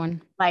 that's a good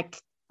one.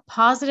 Like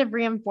positive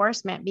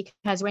reinforcement,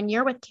 because when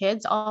you're with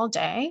kids all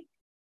day,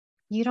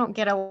 you don't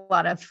get a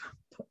lot of,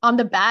 on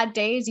the bad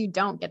days, you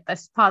don't get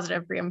this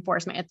positive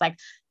reinforcement. It's like,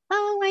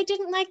 oh, I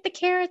didn't like the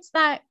carrots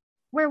that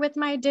were with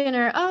my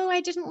dinner. Oh,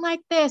 I didn't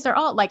like this, or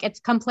all, like, it's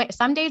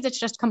some days it's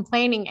just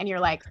complaining and you're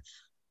like,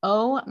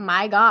 oh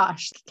my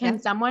gosh, can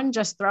someone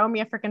just throw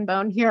me a freaking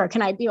bone here?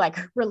 Can I be like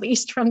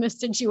released from this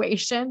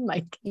situation?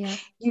 Like,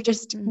 you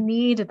just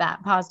need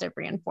that positive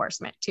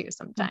reinforcement too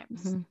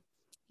sometimes.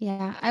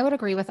 Yeah, I would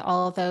agree with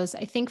all of those.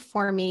 I think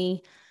for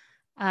me,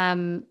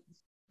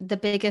 the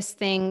biggest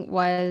thing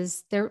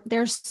was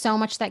there's so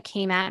much that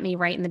came at me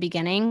right in the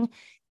beginning.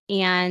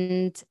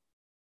 And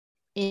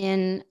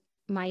in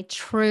my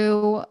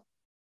true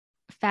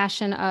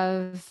fashion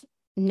of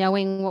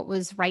knowing what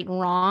was right and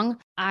wrong,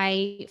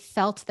 I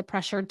felt the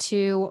pressure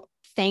to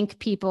thank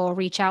people,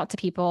 reach out to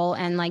people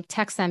and like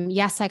text them.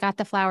 Yes, I got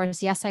the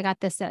flowers. Yes, I got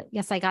this.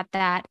 Yes, I got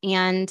that.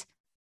 And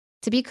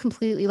to be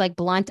completely like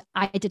blunt,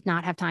 I did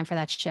not have time for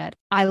that shit.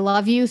 I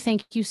love you.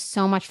 Thank you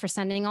so much for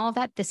sending all of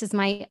that. This is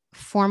my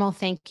formal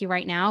thank you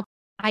right now.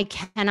 I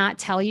cannot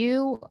tell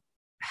you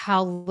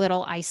how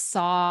little I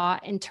saw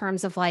in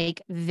terms of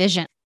like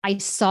vision. I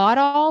saw it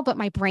all, but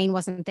my brain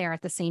wasn't there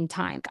at the same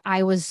time.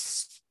 I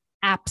was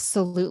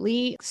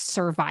absolutely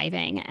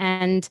surviving.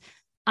 And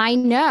I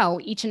know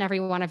each and every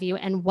one of you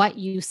and what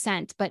you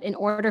sent. But in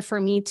order for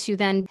me to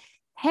then,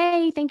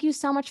 hey, thank you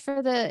so much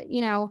for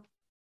the,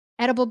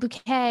 edible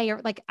bouquet, or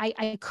like,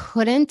 I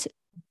couldn't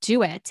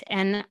do it.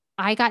 And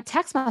I got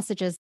text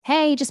messages,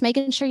 hey, just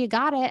making sure you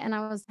got it.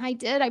 And I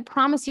did, I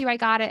promise you I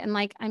got it. And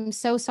like, I'm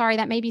so sorry.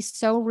 That may be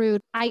so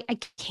rude. I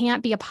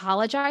can't be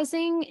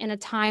apologizing in a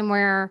time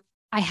where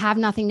I have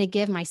nothing to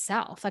give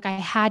myself. Like I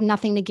had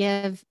nothing to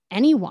give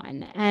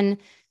anyone. And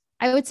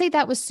I would say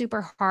that was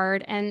super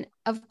hard. And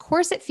of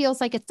course it feels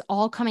like it's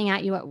all coming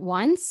at you at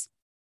once.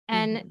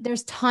 And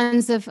there's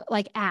tons of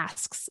like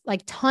asks,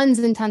 like tons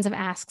and tons of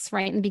asks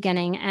right in the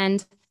beginning.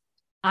 And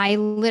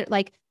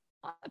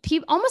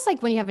people, almost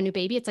like when you have a new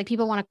baby, it's like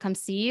people want to come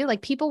see you.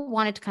 Like people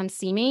wanted to come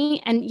see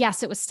me. And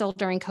yes, it was still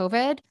during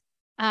COVID.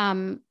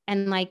 And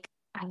like,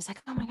 I was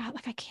like, oh my God,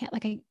 like I can't,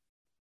 like,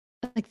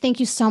 thank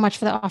you so much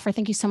for the offer.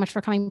 Thank you so much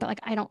for coming. But like,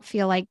 I don't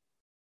feel like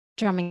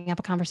drumming up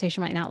a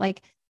conversation right now.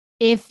 Like,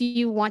 if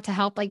you want to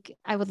help, like,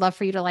 I would love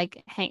for you to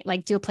like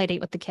do a play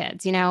date with the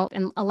kids,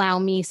 and allow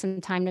me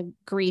some time to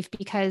grieve,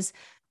 because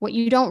what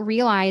you don't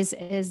realize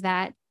is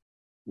that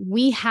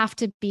we have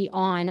to be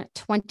on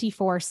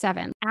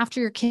 24/7. After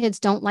your kids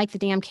don't like the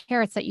damn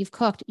carrots that you've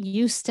cooked,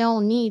 you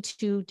still need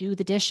to do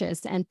the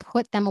dishes and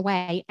put them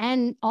away,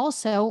 and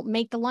also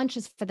make the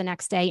lunches for the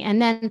next day.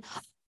 And then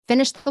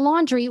finish the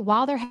laundry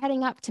while they're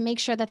heading up to make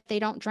sure that they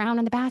don't drown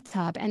in the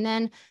bathtub. And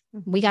then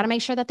we got to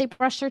make sure that they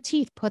brush their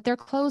teeth, put their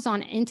clothes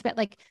on into bed.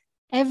 Like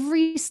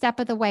every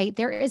step of the way,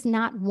 there is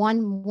not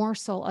one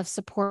morsel of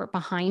support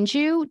behind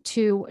you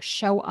to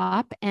show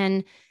up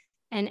and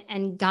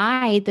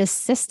guide this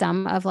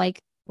system of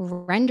like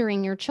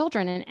rendering your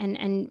children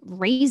and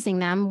raising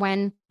them,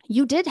 when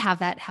you did have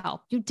that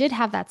help, you did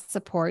have that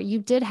support, you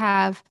did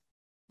have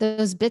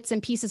those bits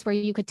and pieces where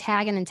you could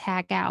tag in and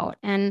tag out.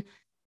 And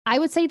I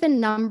would say the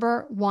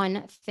number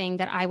one thing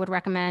that I would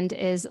recommend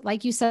is,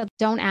 like you said,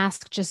 don't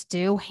ask, just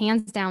do.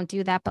 Hands down,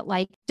 do that. But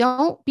like,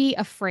 don't be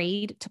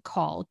afraid to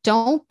call.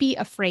 Don't be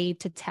afraid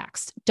to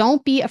text.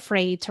 Don't be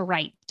afraid to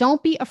write.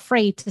 Don't be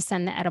afraid to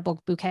send the edible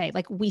bouquet.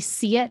 Like, we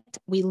see it.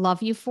 We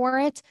love you for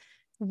it.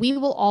 We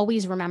will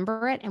always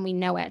remember it, and we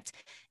know it.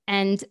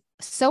 And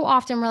so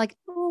often we're like,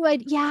 oh, I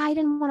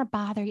didn't want to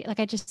bother you. Like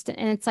I just,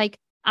 and it's like,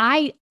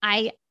 I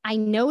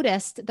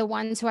noticed the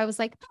ones who I was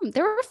like,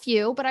 there were a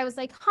few, but I was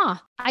like,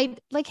 I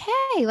like,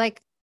 hey,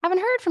 like, haven't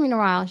heard from you in a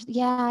while.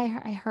 Yeah,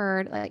 I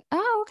heard. Like,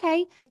 oh,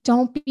 okay.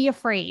 Don't be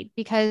afraid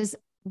because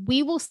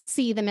we will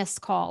see the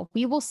missed call.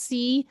 We will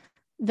see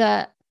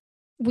the,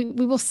 we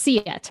will see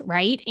it,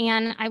 right?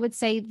 And I would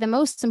say the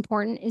most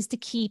important is to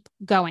keep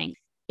going.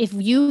 If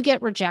you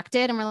get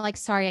rejected and we're like,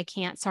 sorry, I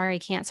can't, sorry, I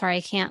can't, sorry,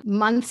 I can't,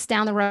 months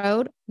down the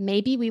road,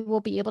 maybe we will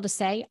be able to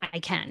say, I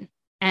can.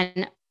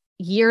 And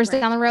years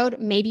down the road,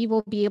 maybe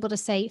we'll be able to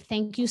say,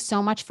 thank you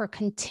so much for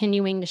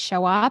continuing to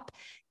show up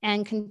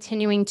and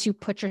continuing to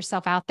put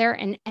yourself out there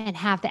and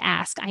have the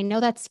ask. I know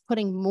that's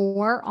putting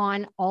more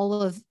on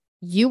all of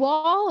you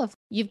all. If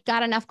you've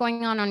got enough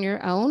going on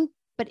your own,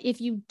 but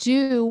if you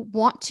do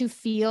want to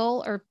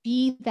feel or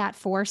be that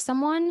for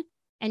someone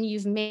and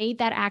you've made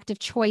that active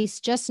choice,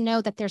 just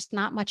know that there's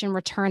not much in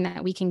return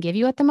that we can give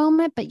you at the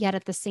moment, but yet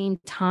at the same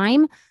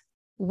time,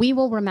 we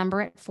will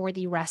remember it for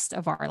the rest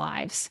of our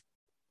lives.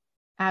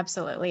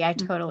 Absolutely. I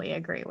totally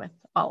agree with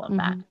all of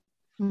that.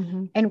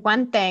 Mm-hmm. And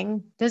one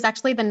thing, this is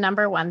actually the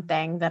number one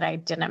thing that I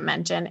didn't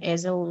mention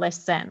is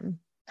listen.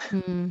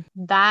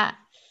 That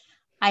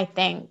I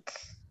think,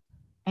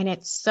 and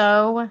it's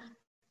so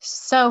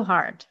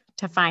hard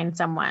to find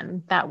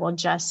someone that will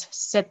just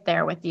sit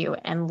there with you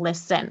and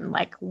listen,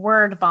 like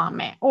word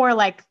vomit or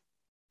like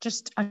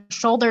just a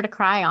shoulder to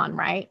cry on,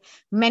 right?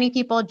 Many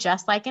people,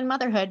 just like in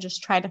motherhood,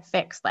 just try to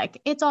fix,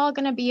 like, it's all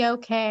going to be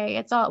okay.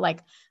 It's all like,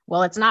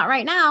 well, it's not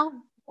right now.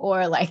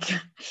 Or like,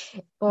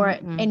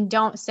 and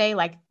don't say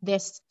like,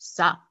 this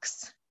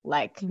sucks.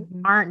 Like,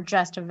 aren't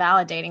just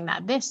validating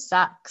that this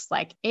sucks.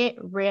 Like, it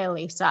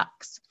really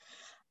sucks.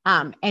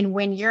 And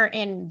when you're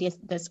in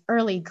this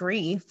early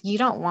grief, you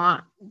don't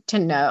want to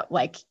know,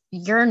 like,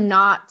 you're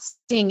not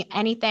seeing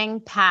anything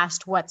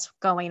past what's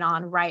going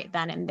on right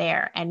then and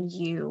there. And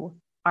you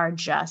are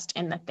just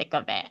in the thick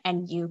of it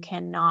and you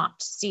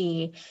cannot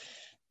see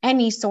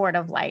any sort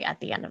of light at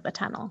the end of the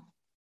tunnel.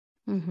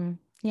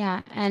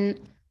 Yeah. And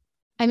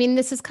I mean,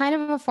 this is kind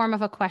of a form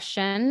of a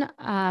question,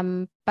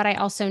 but I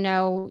also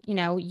know,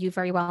 you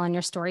very well in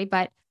your story,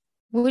 but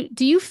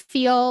do you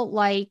feel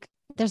like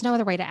there's no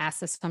other way to ask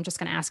this, so I'm just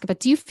going to ask it,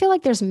 but do you feel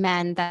like there's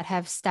men that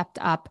have stepped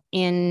up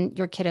in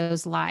your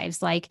kiddos'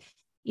 lives, like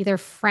either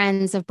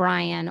friends of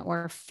Brian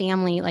or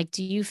family? Like,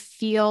 do you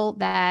feel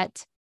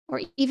that,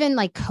 or even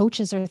like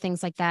coaches or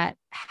things like that,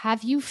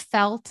 have you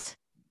felt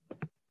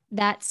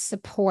that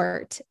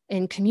support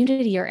in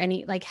community or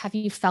have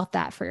you felt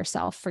that for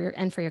yourself, for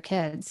your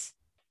kids?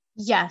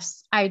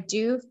 Yes, I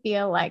do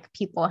feel like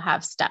people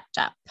have stepped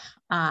up.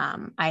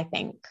 I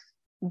think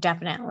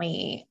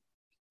definitely,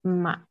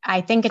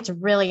 I think it's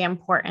really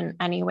important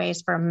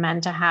anyways for men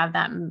to have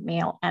that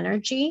male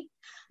energy.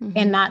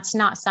 And that's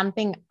not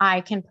something I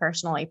can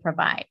personally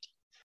provide.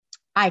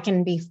 I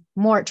can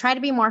try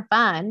to be more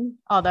fun,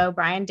 although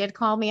Brian did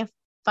call me a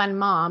fun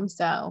mom.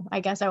 So I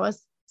guess I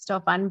was still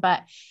fun,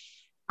 but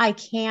I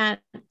can't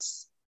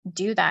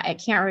do that.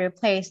 It can't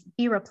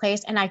be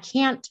replaced. And I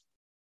can't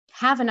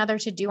have another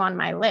to do on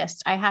my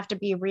list. I have to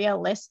be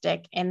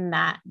realistic in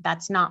that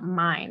that's not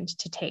mine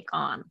to take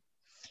on.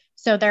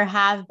 So there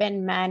have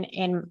been men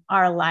in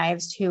our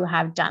lives who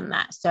have done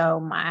that. So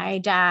my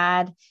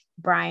dad,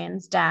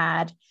 Brian's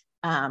dad,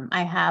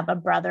 I have a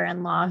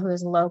brother-in-law who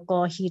is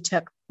local. He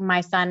took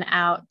my son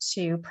out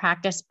to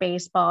practice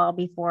baseball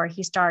before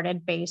he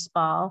started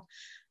baseball.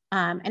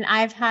 And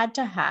I've had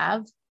to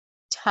have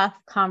tough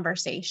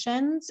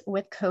conversations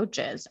with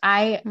coaches.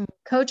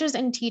 Coaches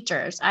and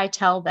teachers, I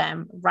tell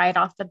them right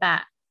off the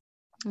bat,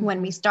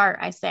 when we start,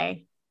 I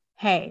say,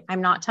 hey,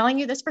 I'm not telling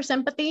you this for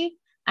sympathy.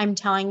 I'm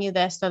telling you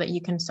this so that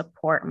you can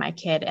support my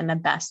kid in the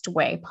best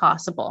way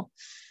possible.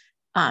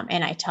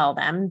 And I tell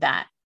them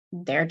that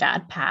their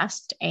dad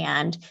passed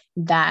and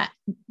that,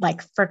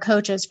 like, for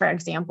coaches, for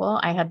example,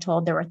 I had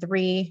told there were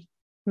 3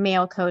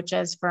 male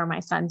coaches for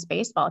my son's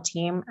baseball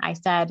team. I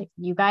said,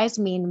 you guys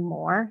mean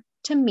more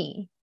to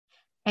me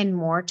and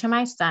more to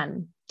my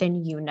son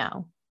than you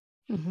know,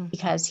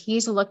 because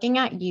he's looking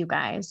at you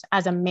guys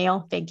as a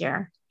male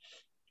figure.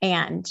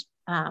 And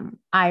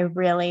I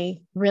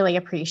really, really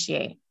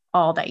appreciate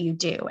all that you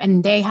do.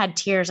 And they had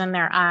tears in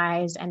their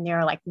eyes and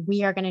they're like,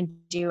 we are going to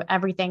do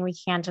everything we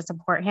can to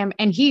support him.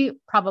 And he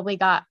probably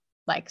got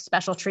like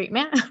special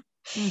treatment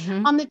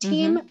on the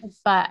team,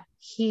 but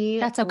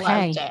that's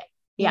okay. loved it.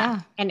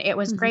 Yeah. And it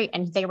was great.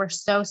 And they were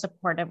so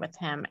supportive with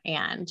him.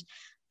 And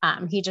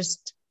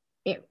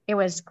it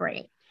was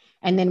great.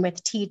 And then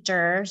with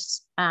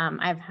teachers,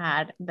 I've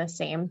had the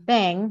same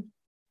thing.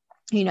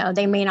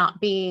 They may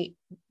not be,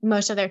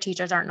 most of their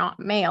teachers are not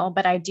male,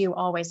 but I do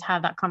always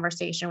have that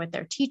conversation with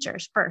their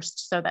teachers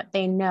first so that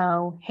they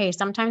know, hey,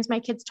 sometimes my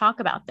kids talk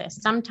about this.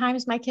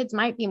 Sometimes my kids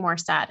might be more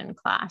sad in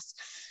class.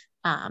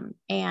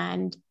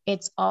 And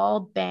it's all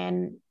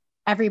been,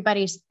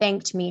 everybody's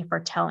thanked me for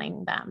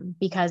telling them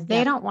because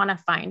they don't want to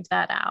find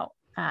that out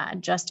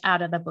just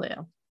out of the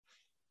blue.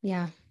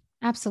 Yeah,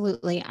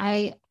 absolutely.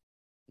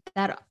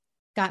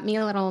 got me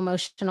a little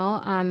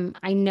emotional.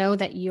 I know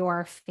that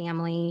your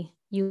family,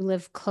 you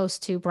live close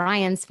to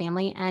Brian's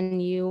family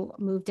and you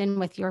moved in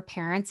with your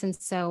parents. And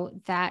so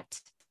that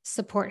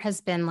support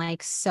has been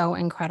like so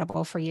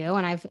incredible for you.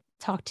 And I've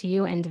talked to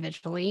you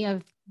individually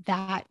of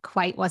that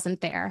quite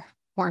wasn't there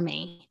for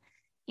me.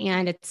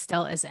 And it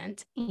still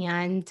isn't.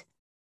 And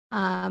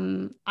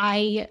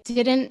I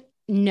didn't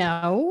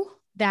know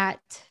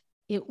that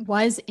it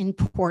was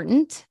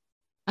important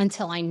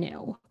until I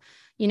knew.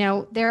 You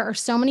know, there are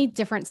so many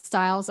different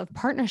styles of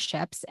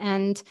partnerships,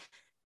 and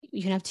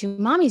you can have two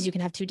mommies, you can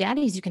have two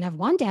daddies, you can have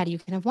one daddy, you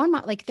can have one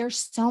mom. Like there's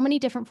so many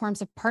different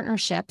forms of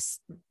partnerships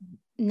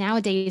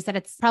nowadays that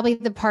it's probably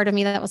the part of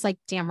me that was like,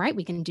 damn right,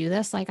 we can do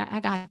this. Like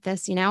I got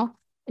this, you know?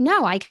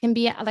 No, I can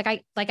be like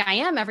I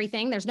am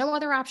everything. There's no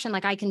other option.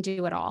 Like I can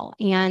do it all.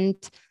 And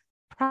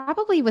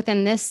probably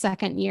within this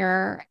second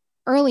year,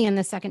 early in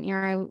the second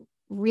year, I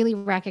really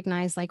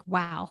recognized like,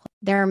 wow,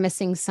 they're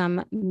missing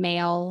some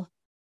male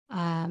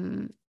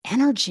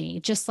energy,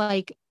 just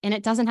like, and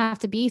it doesn't have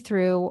to be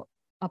through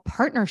a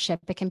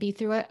partnership. It can be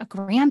through a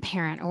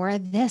grandparent or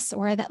this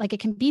or that. Like it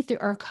can be through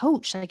or a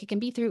coach. Like it can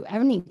be through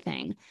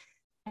anything.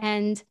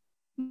 And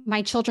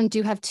my children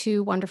do have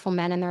two wonderful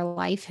men in their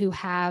life who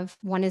have,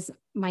 one is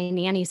my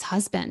nanny's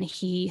husband.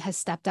 He has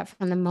stepped up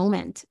from the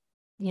moment,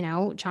 you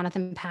know,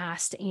 Jonathan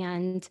passed,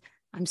 and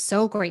I'm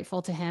so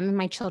grateful to him. And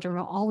my children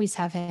will always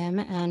have him.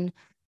 And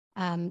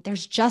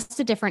there's just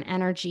a different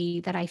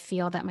energy that I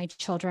feel that my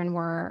children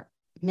were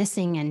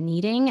missing and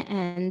needing.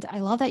 And I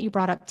love that you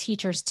brought up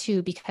teachers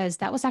too, because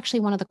that was actually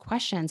one of the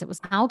questions. It was,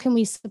 how can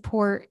we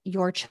support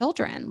your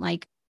children?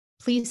 Like,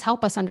 please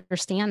help us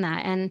understand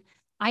that. And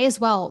I as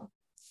well,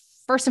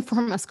 first and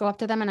foremost, go up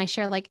to them and I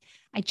share, like,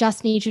 I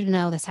just need you to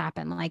know this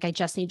happened. Like, I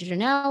just need you to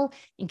know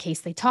in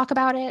case they talk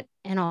about it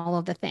and all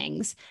of the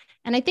things.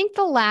 And I think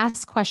the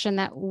last question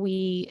that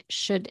we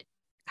should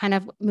kind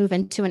of move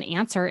into an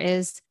answer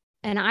is,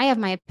 and I have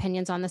my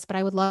opinions on this, but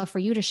I would love for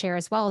you to share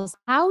as well, is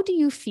how do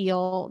you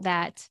feel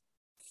that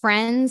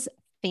friends,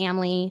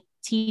 family,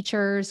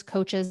 teachers,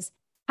 coaches,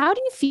 how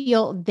do you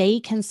feel they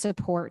can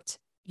support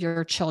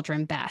your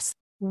children best?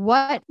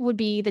 What would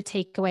be the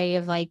takeaway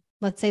of, like,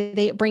 let's say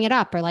they bring it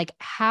up, or like,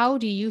 how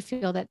do you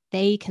feel that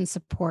they can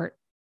support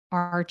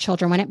our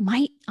children when it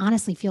might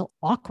honestly feel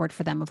awkward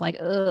for them of like,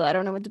 oh, I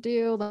don't know what to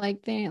do.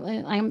 Like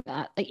I'm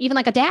like, even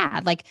like a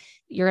dad, like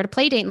you're at a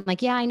play date and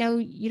like, yeah, I know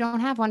you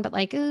don't have one, but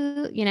like,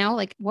 you know,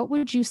 like what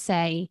would you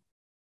say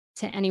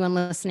to anyone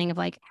listening of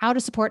like how to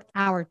support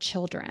our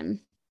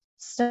children?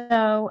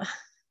 So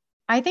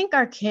I think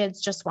our kids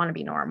just want to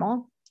be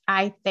normal.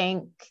 I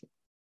think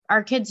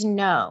our kids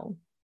know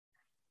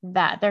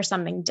that there's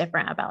something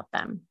different about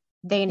them.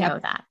 They know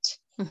Yep. that,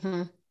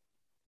 Mm-hmm.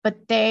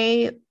 but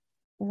they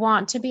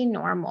want to be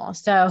normal.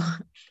 So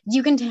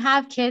you can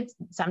have kids.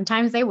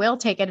 Sometimes they will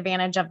take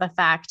advantage of the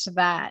fact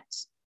that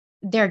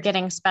they're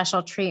getting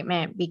special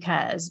treatment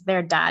because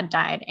their dad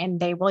died, and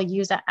they will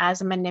use it as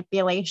a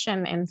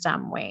manipulation in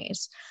some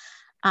ways.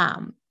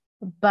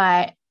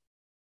 But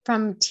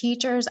from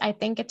teachers, I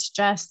think it's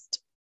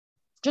just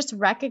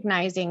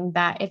recognizing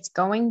that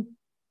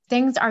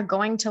things are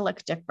going to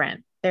look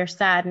different. Their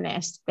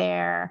sadness,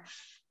 their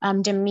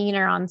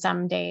demeanor on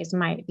some days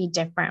might be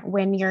different.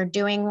 When you're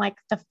doing like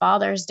the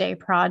Father's Day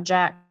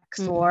projects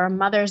or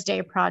Mother's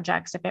Day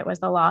projects, if it was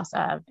the loss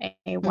of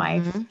a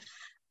wife,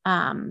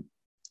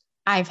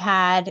 I've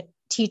had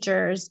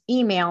teachers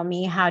email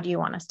me, how do you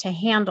want us to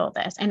handle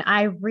this? And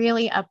I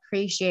really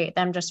appreciate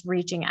them just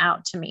reaching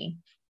out to me.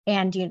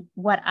 And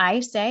what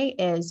I say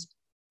is,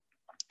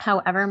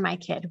 however my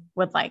kid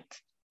would like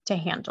to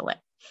handle it.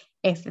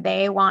 If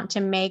they want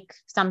to make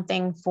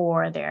something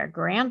for their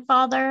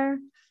grandfather,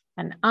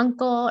 an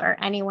uncle, or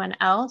anyone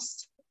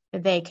else,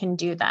 they can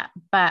do that.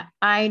 But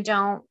I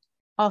don't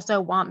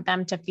also want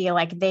them to feel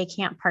like they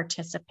can't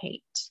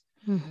participate.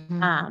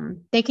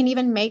 They can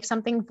even make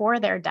something for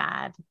their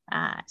dad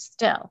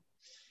still.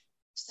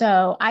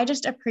 So I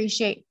just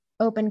appreciate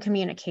open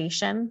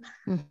communication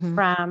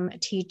from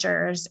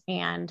teachers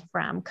and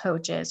from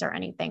coaches or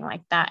anything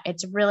like that.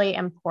 It's really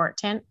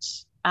important.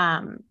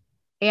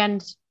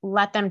 And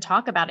let them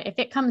talk about it. If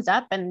it comes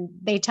up and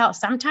they tell,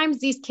 sometimes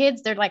these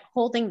kids, they're like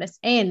holding this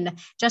in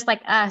just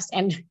like us.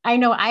 And I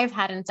know I've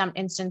had in some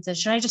instances,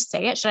 should I just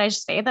say it? Should I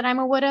just say that I'm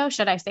a widow?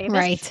 Should I say this?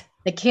 Right.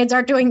 The kids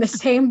are doing the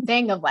same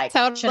thing of like,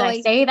 Totally. should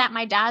I say that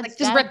my dad's like,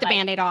 just dead? rip the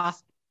Band-Aid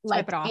off.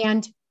 Like, it off.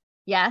 And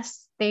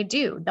yes, they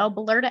do. They'll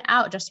blurt it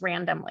out just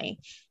randomly.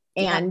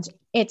 And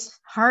it's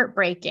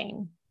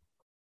heartbreaking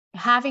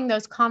having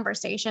those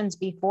conversations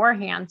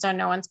beforehand so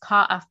no one's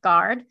caught off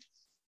guard,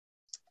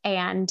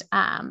 and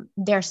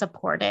they're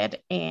supported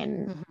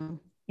in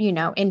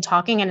in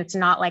talking, and it's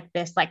not like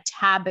this like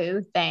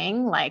taboo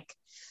thing like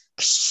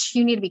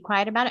you need to be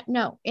quiet about it.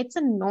 No, it's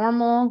a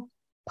normal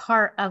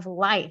part of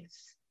life.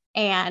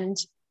 And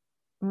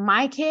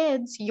my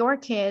kids, your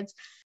kids,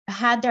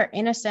 had their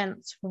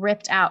innocence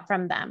ripped out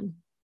from them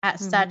at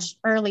such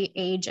early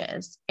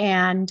ages,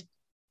 and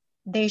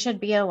they should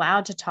be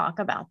allowed to talk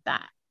about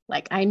that.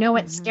 Like, I know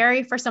it's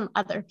scary for some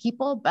other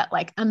people, but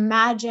like,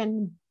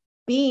 imagine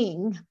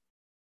being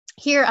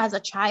here as a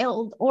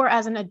child or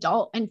as an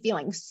adult and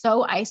feeling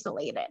so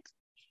isolated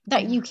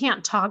that you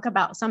can't talk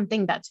about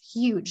something that's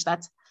huge,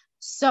 that's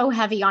so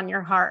heavy on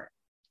your heart.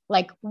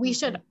 Like we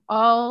should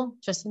all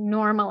just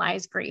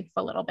normalize grief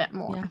a little bit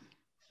more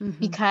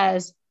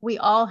because we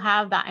all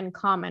have that in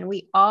common.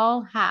 We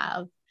are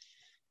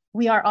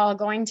all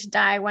going to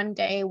die one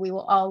day. We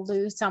will all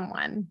lose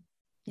someone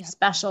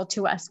special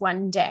to us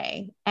one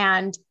day.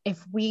 And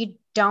if we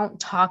don't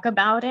talk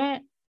about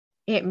it,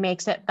 it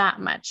makes it that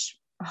much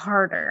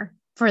harder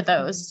for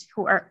those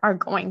who are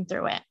going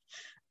through it.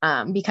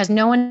 Because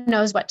no one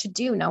knows what to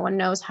do. No one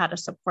knows how to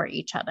support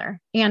each other.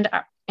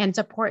 And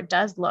support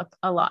does look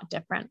a lot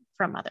different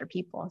from other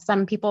people.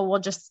 Some people will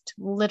just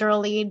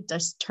literally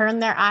just turn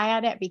their eye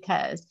at it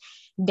because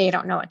they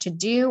don't know what to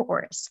do,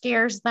 or it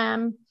scares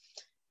them.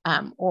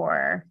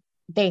 Or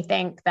they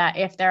think that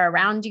if they're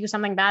around you,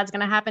 something bad's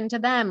going to happen to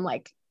them.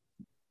 Like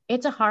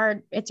it's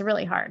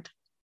really hard.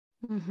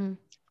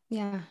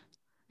 Yeah,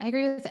 I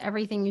agree with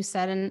everything you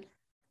said. And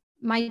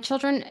my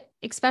children,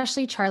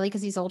 especially Charlie,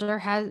 because he's older,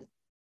 has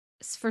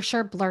for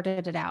sure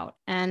blurted it out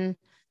and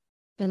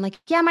been like,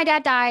 yeah, my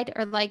dad died,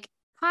 or like,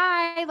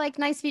 hi, like,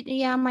 nice meeting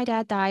you. Yeah, my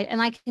dad died.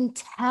 And I can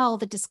tell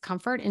the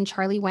discomfort in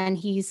Charlie when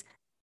he's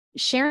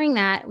sharing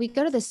that. We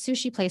go to the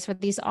sushi place where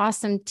these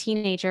awesome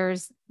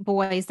teenagers,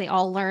 boys, they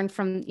all learn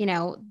from,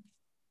 the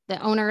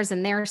owners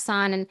and their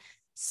son. And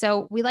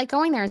so we like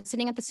going there and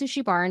sitting at the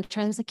sushi bar, and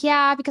Charlie was like,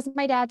 yeah, because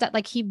my dad died.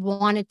 Like he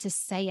wanted to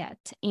say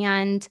it.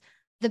 And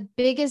the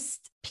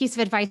biggest piece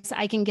of advice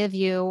I can give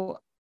you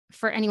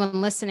for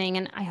anyone listening,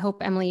 and I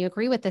hope, Emily, you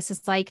agree with this,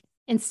 is like,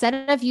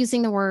 instead of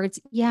using the words,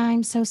 yeah,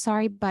 I'm so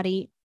sorry,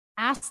 buddy,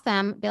 ask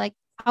them, be like,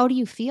 how do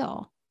you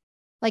feel?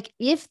 Like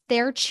if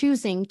they're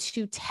choosing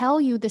to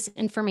tell you this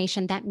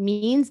information, that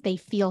means they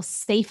feel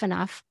safe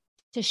enough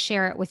to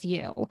share it with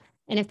you.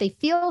 And if they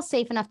feel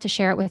safe enough to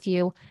share it with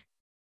you,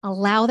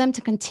 allow them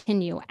to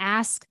continue.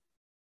 Ask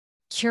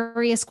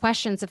curious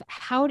questions of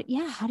how do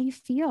you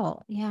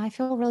feel? Yeah, I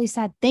feel really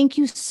sad. Thank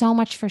you so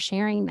much for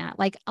sharing that.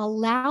 Like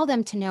allow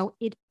them to know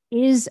it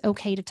is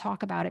okay to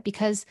talk about it,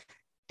 because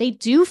they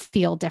do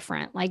feel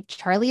different. Like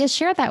Charlie has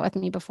shared that with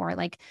me before.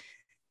 Like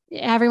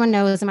everyone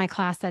knows in my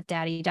class that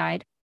daddy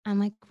died. I'm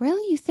like,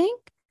 really? You think?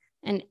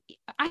 And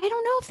I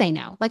don't know if they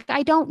know. Like,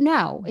 I don't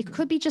know. It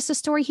could be just a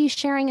story he's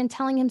sharing and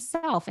telling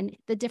himself and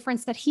the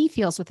difference that he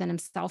feels within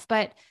himself.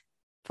 But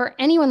for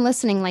anyone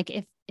listening, like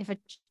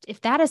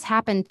if that has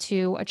happened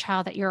to a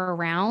child that you're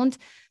around,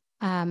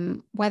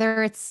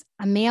 whether it's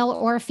a male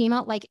or a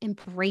female, like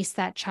embrace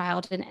that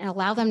child and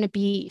allow them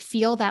to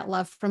feel that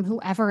love from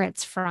whoever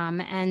it's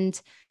from.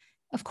 And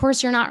of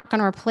course, you're not going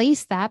to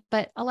replace that,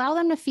 but allow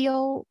them to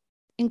feel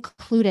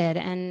included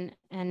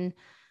and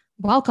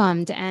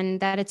welcomed, and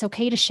that it's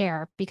okay to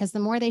share, because the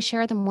more they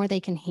share, the more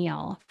they can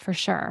heal, for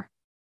sure.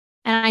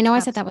 And I know I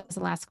said that was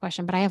the last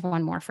question, but I have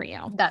one more for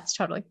you. That's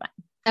totally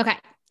fine. Okay.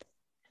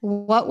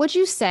 What would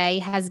you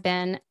say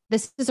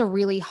this is a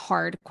really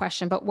hard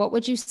question, but what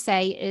would you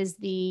say is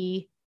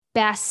the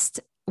best,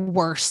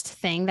 worst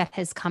thing that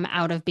has come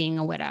out of being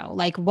a widow?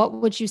 Like, what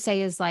would you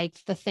say is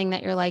like the thing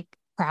that you're like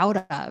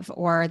proud of,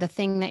 or the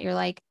thing that you're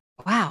like,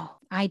 wow,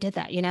 I did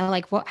that,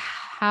 like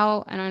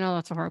how, and I know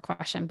that's a hard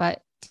question,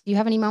 but do you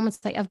have any moments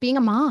of being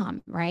a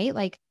mom, right?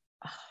 Like,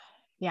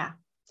 yeah.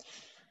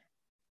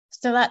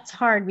 So that's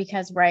hard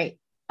because, right,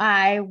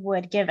 I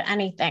would give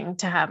anything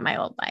to have my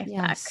old life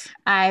back.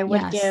 I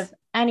would give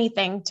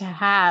anything to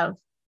have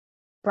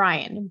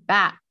Brian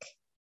back.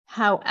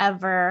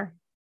 However,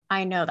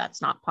 I know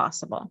that's not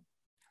possible.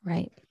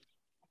 Right.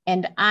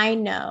 And I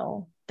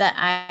know that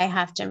I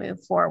have to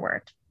move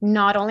forward,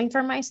 not only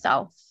for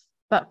myself,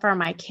 but for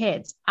my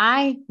kids.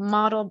 I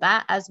model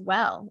that as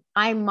well.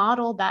 I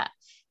model that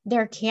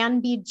there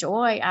can be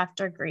joy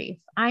after grief.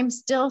 I'm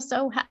still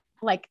so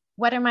like,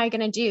 what am I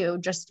going to do?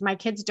 Just my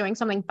kids doing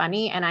something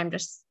funny and I'm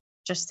just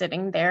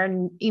sitting there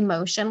and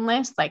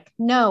emotionless. Like,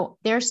 no,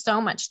 there's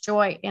so much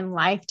joy in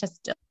life to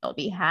still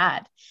be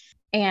had.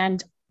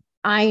 And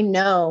I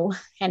know,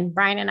 and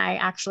Brian and I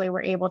actually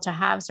were able to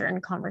have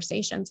certain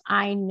conversations.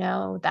 I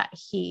know that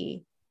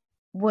he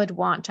would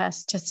want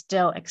us to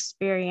still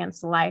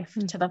experience life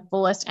to the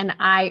fullest. And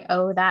I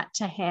owe that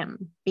to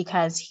him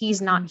because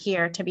he's not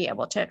here to be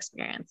able to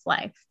experience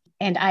life.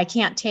 And I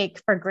can't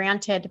take for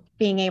granted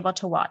being able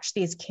to watch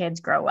these kids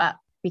grow up,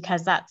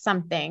 because that's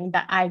something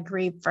that I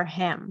grieve for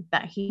him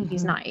that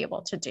he's not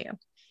able to do.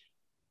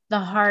 The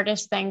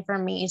hardest thing for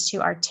me is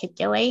to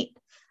articulate.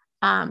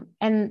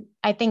 And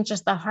I think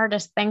just the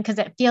hardest thing, because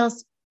it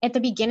feels at the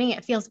beginning,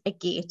 it feels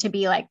icky to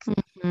be like,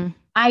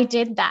 I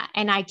did that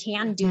and I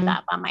can do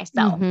that by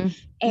myself.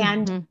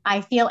 And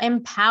I feel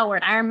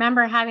empowered. I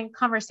remember having a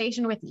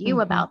conversation with you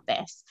about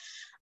this.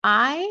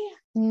 I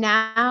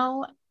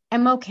now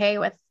am okay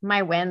with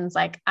my wins.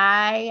 Like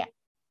I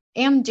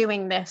am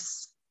doing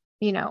this,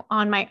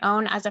 on my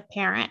own as a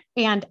parent,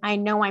 and I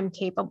know I'm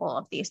capable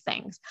of these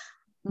things.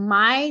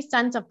 My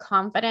sense of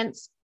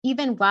confidence,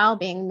 even while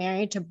being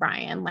married to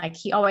Brian, like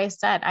he always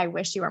said, I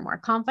wish you were more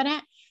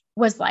confident,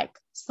 was like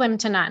slim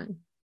to none.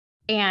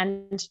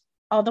 And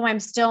although I'm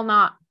still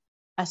not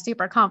a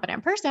super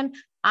confident person,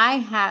 I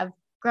have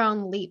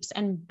grown leaps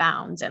and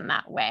bounds in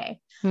that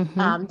way.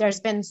 Mm-hmm. There's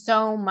been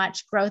so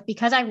much growth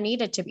because I've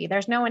needed to be.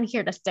 There's no one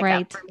here to stick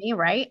Right. up for me,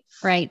 right?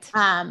 Right.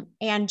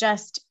 And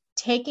just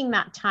taking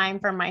that time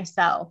for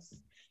myself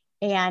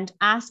and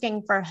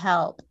asking for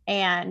help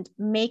and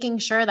making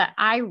sure that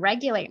I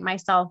regulate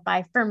myself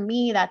by, for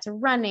me, that's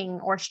running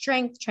or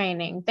strength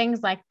training,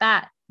 things like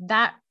that.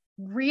 That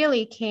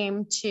really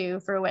came to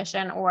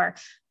fruition, or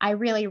I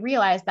really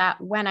realized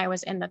that when I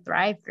was in the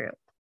Thrive group.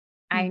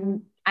 Mm-hmm.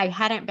 I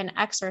hadn't been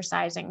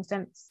exercising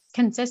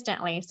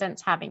consistently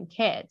since having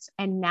kids.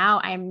 And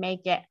now I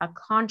make it a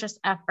conscious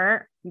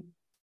effort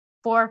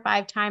 4 or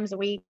 5 times a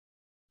week.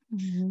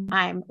 Mm-hmm.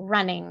 I'm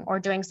running or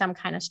doing some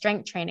kind of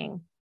strength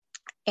training,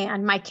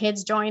 and my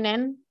kids join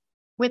in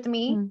with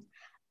me.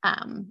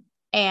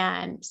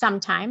 And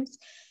sometimes,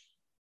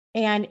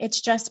 and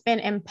it's just been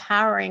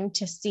empowering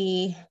to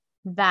see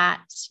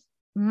that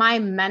my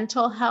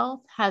mental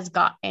health has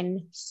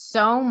gotten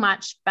so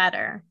much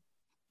better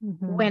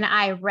when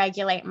I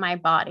regulate my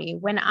body.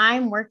 When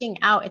I'm working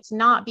out, it's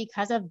not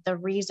because of the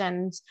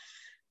reasons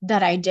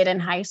that I did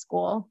in high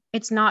school.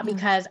 It's not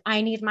because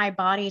I need my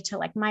body to,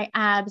 like, my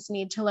abs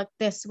need to look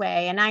this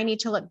way and I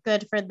need to look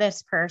good for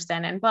this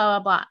person and blah,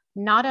 blah, blah.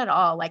 Not at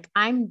all. Like,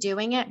 I'm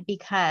doing it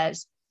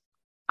because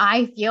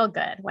I feel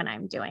good when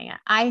I'm doing it.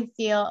 I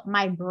feel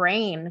my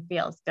brain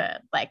feels good.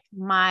 Like,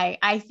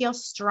 I feel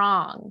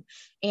strong,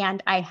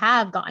 and I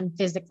have gotten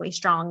physically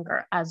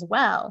stronger as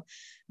well.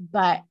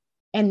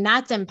 And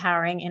that's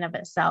empowering in of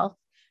itself.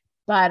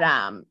 But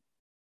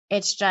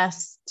it's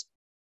just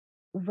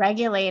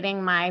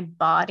regulating my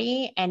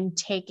body and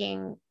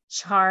taking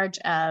charge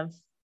of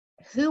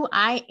who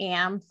I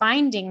am,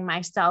 finding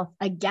myself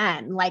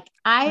again. Like,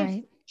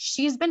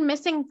 she's been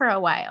missing for a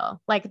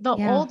while. Like, the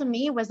old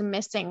me was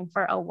missing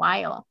for a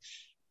while.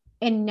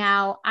 And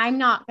now I'm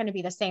not going to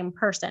be the same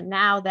person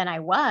now than I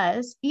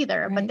was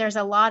either, but there's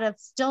a lot of,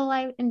 still,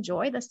 I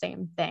enjoy the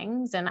same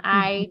things. And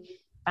I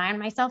find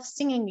myself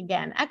singing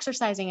again,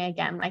 exercising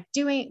again, like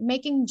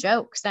making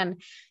jokes.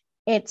 And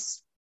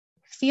it's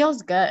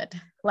feels good.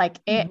 Like,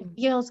 it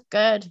feels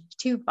good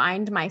to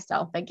find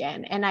myself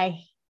again. And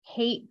I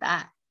hate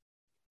that,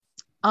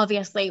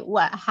 obviously,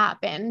 what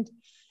happened.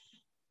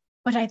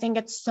 But I think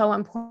it's so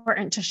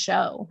important to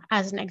show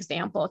as an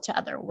example to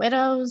other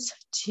widows,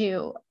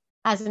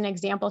 as an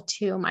example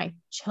to my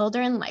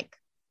children. Like,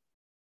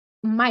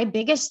 my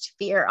biggest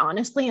fear,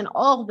 honestly, in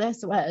all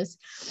this was,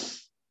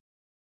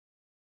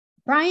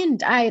 Brian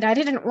died. I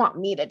didn't want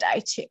me to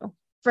die too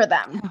for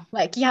them.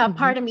 Like,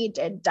 part of me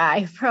did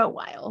die for a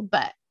while,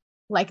 but,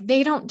 like,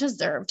 they don't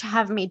deserve to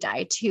have me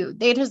die too.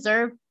 They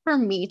deserve for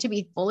me to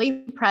be fully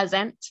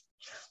present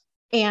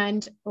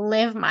and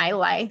live my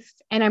life.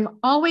 And I'm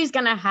always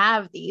going to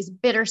have these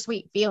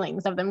bittersweet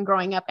feelings of them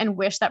growing up and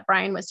wish that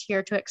Brian was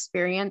here to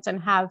experience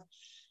and have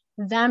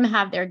them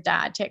have their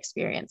dad to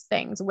experience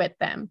things with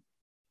them.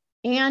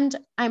 And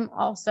I'm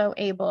also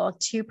able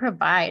to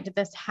provide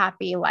this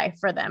happy life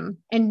for them,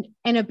 and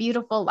a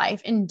beautiful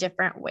life in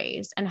different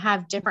ways, and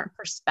have different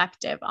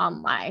perspective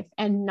on life,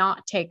 and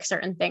not take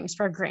certain things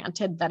for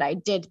granted that I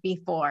did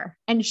before,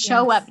 and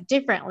show up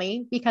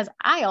differently, because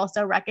I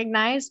also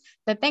recognize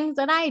the things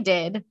that I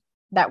did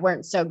that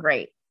weren't so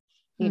great,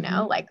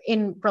 like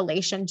in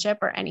relationship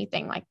or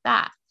anything like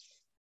that.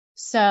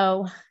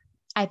 So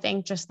I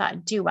think just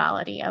that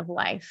duality of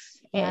life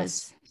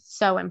is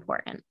so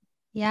important.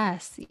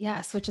 Yes.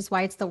 Which is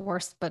why it's the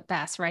worst, but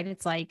best, right?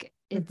 It's like,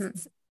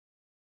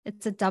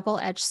 it's a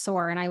double-edged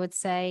sword. And I would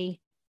say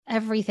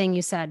everything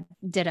you said,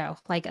 ditto,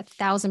 like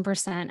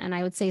 1,000%. And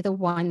I would say the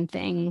one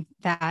thing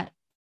that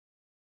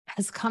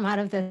has come out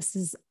of this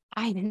is,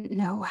 I didn't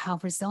know how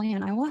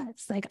resilient I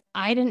was. Like,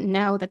 I didn't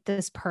know that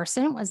this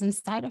person was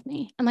inside of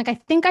me. And, like, I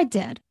think I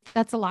did.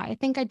 That's a lie. I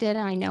think I did.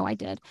 And I know I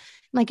did.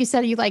 Like you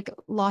said, you, like,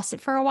 lost it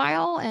for a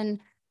while,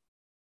 and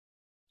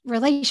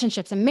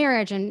relationships and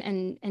marriage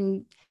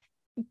and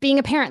being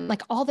a parent,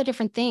 like, all the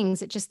different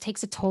things, it just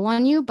takes a toll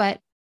on you. But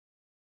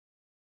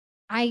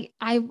I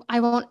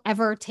won't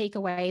ever take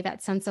away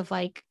that sense of,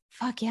 like,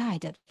 fuck yeah, I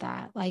did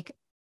that. Like,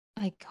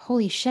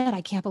 holy shit,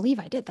 I can't believe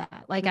I did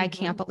that. Like, I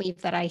can't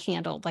believe that I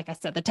handled, like I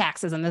said, the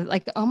taxes and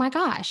like, oh my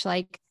gosh,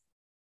 like,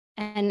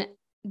 and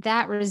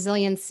that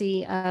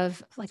resiliency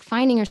of, like,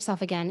 finding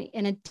yourself again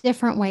in a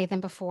different way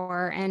than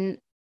before. And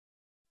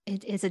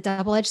it is a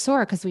double-edged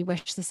sword, because we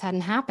wish this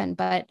hadn't happened,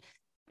 but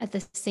at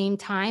the same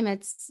time,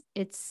 it's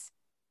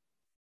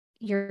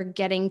you're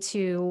getting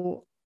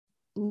to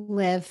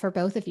live for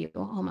both of you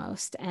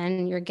almost.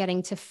 And you're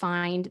getting to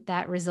find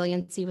that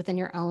resiliency within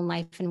your own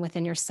life and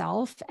within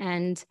yourself.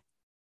 And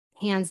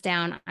hands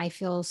down, I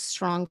feel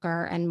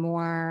stronger and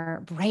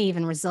more brave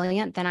and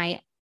resilient than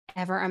I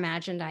ever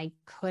imagined I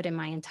could in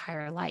my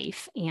entire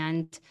life.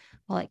 And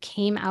while it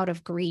came out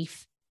of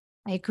grief,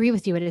 I agree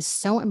with you. It is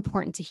so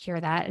important to hear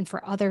that. And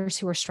for others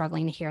who are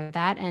struggling to hear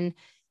that. And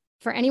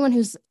for anyone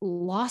who's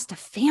lost a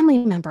family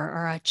member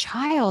or a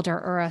child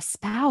or a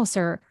spouse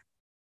or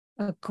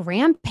a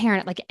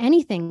grandparent, like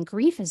anything,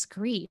 grief is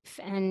grief,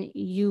 and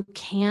you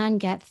can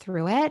get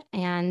through it.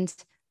 And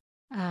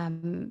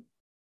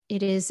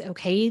It is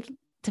okay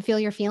to feel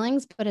your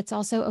feelings, but it's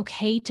also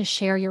okay to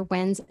share your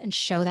wins and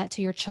show that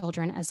to your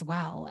children as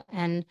well.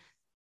 And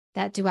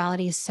that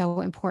duality is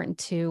so important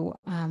to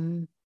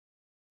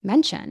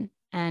mention.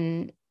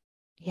 And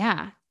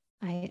yeah,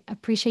 I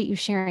appreciate you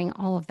sharing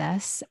all of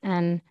this.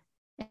 And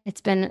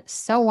it's been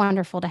so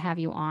wonderful to have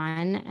you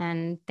on.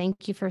 And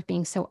thank you for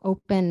being so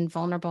open,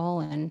 vulnerable,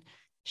 and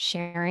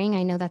sharing.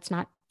 I know that's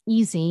not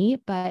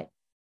easy, but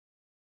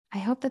I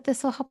hope that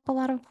this will help a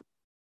lot of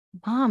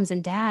moms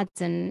and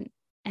dads and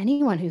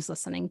anyone who's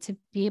listening to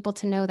be able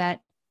to know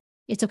that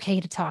it's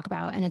okay to talk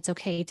about and it's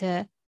okay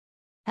to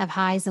have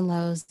highs and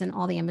lows and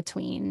all the in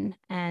between.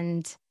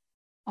 And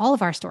all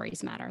of our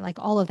stories matter, like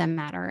all of them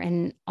matter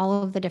in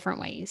all of the different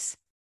ways.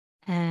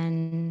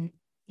 And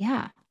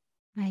yeah,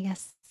 I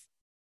guess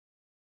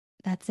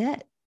that's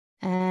it.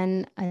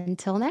 And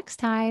until next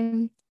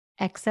time,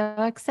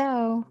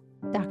 XOXO,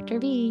 Dr.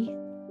 B.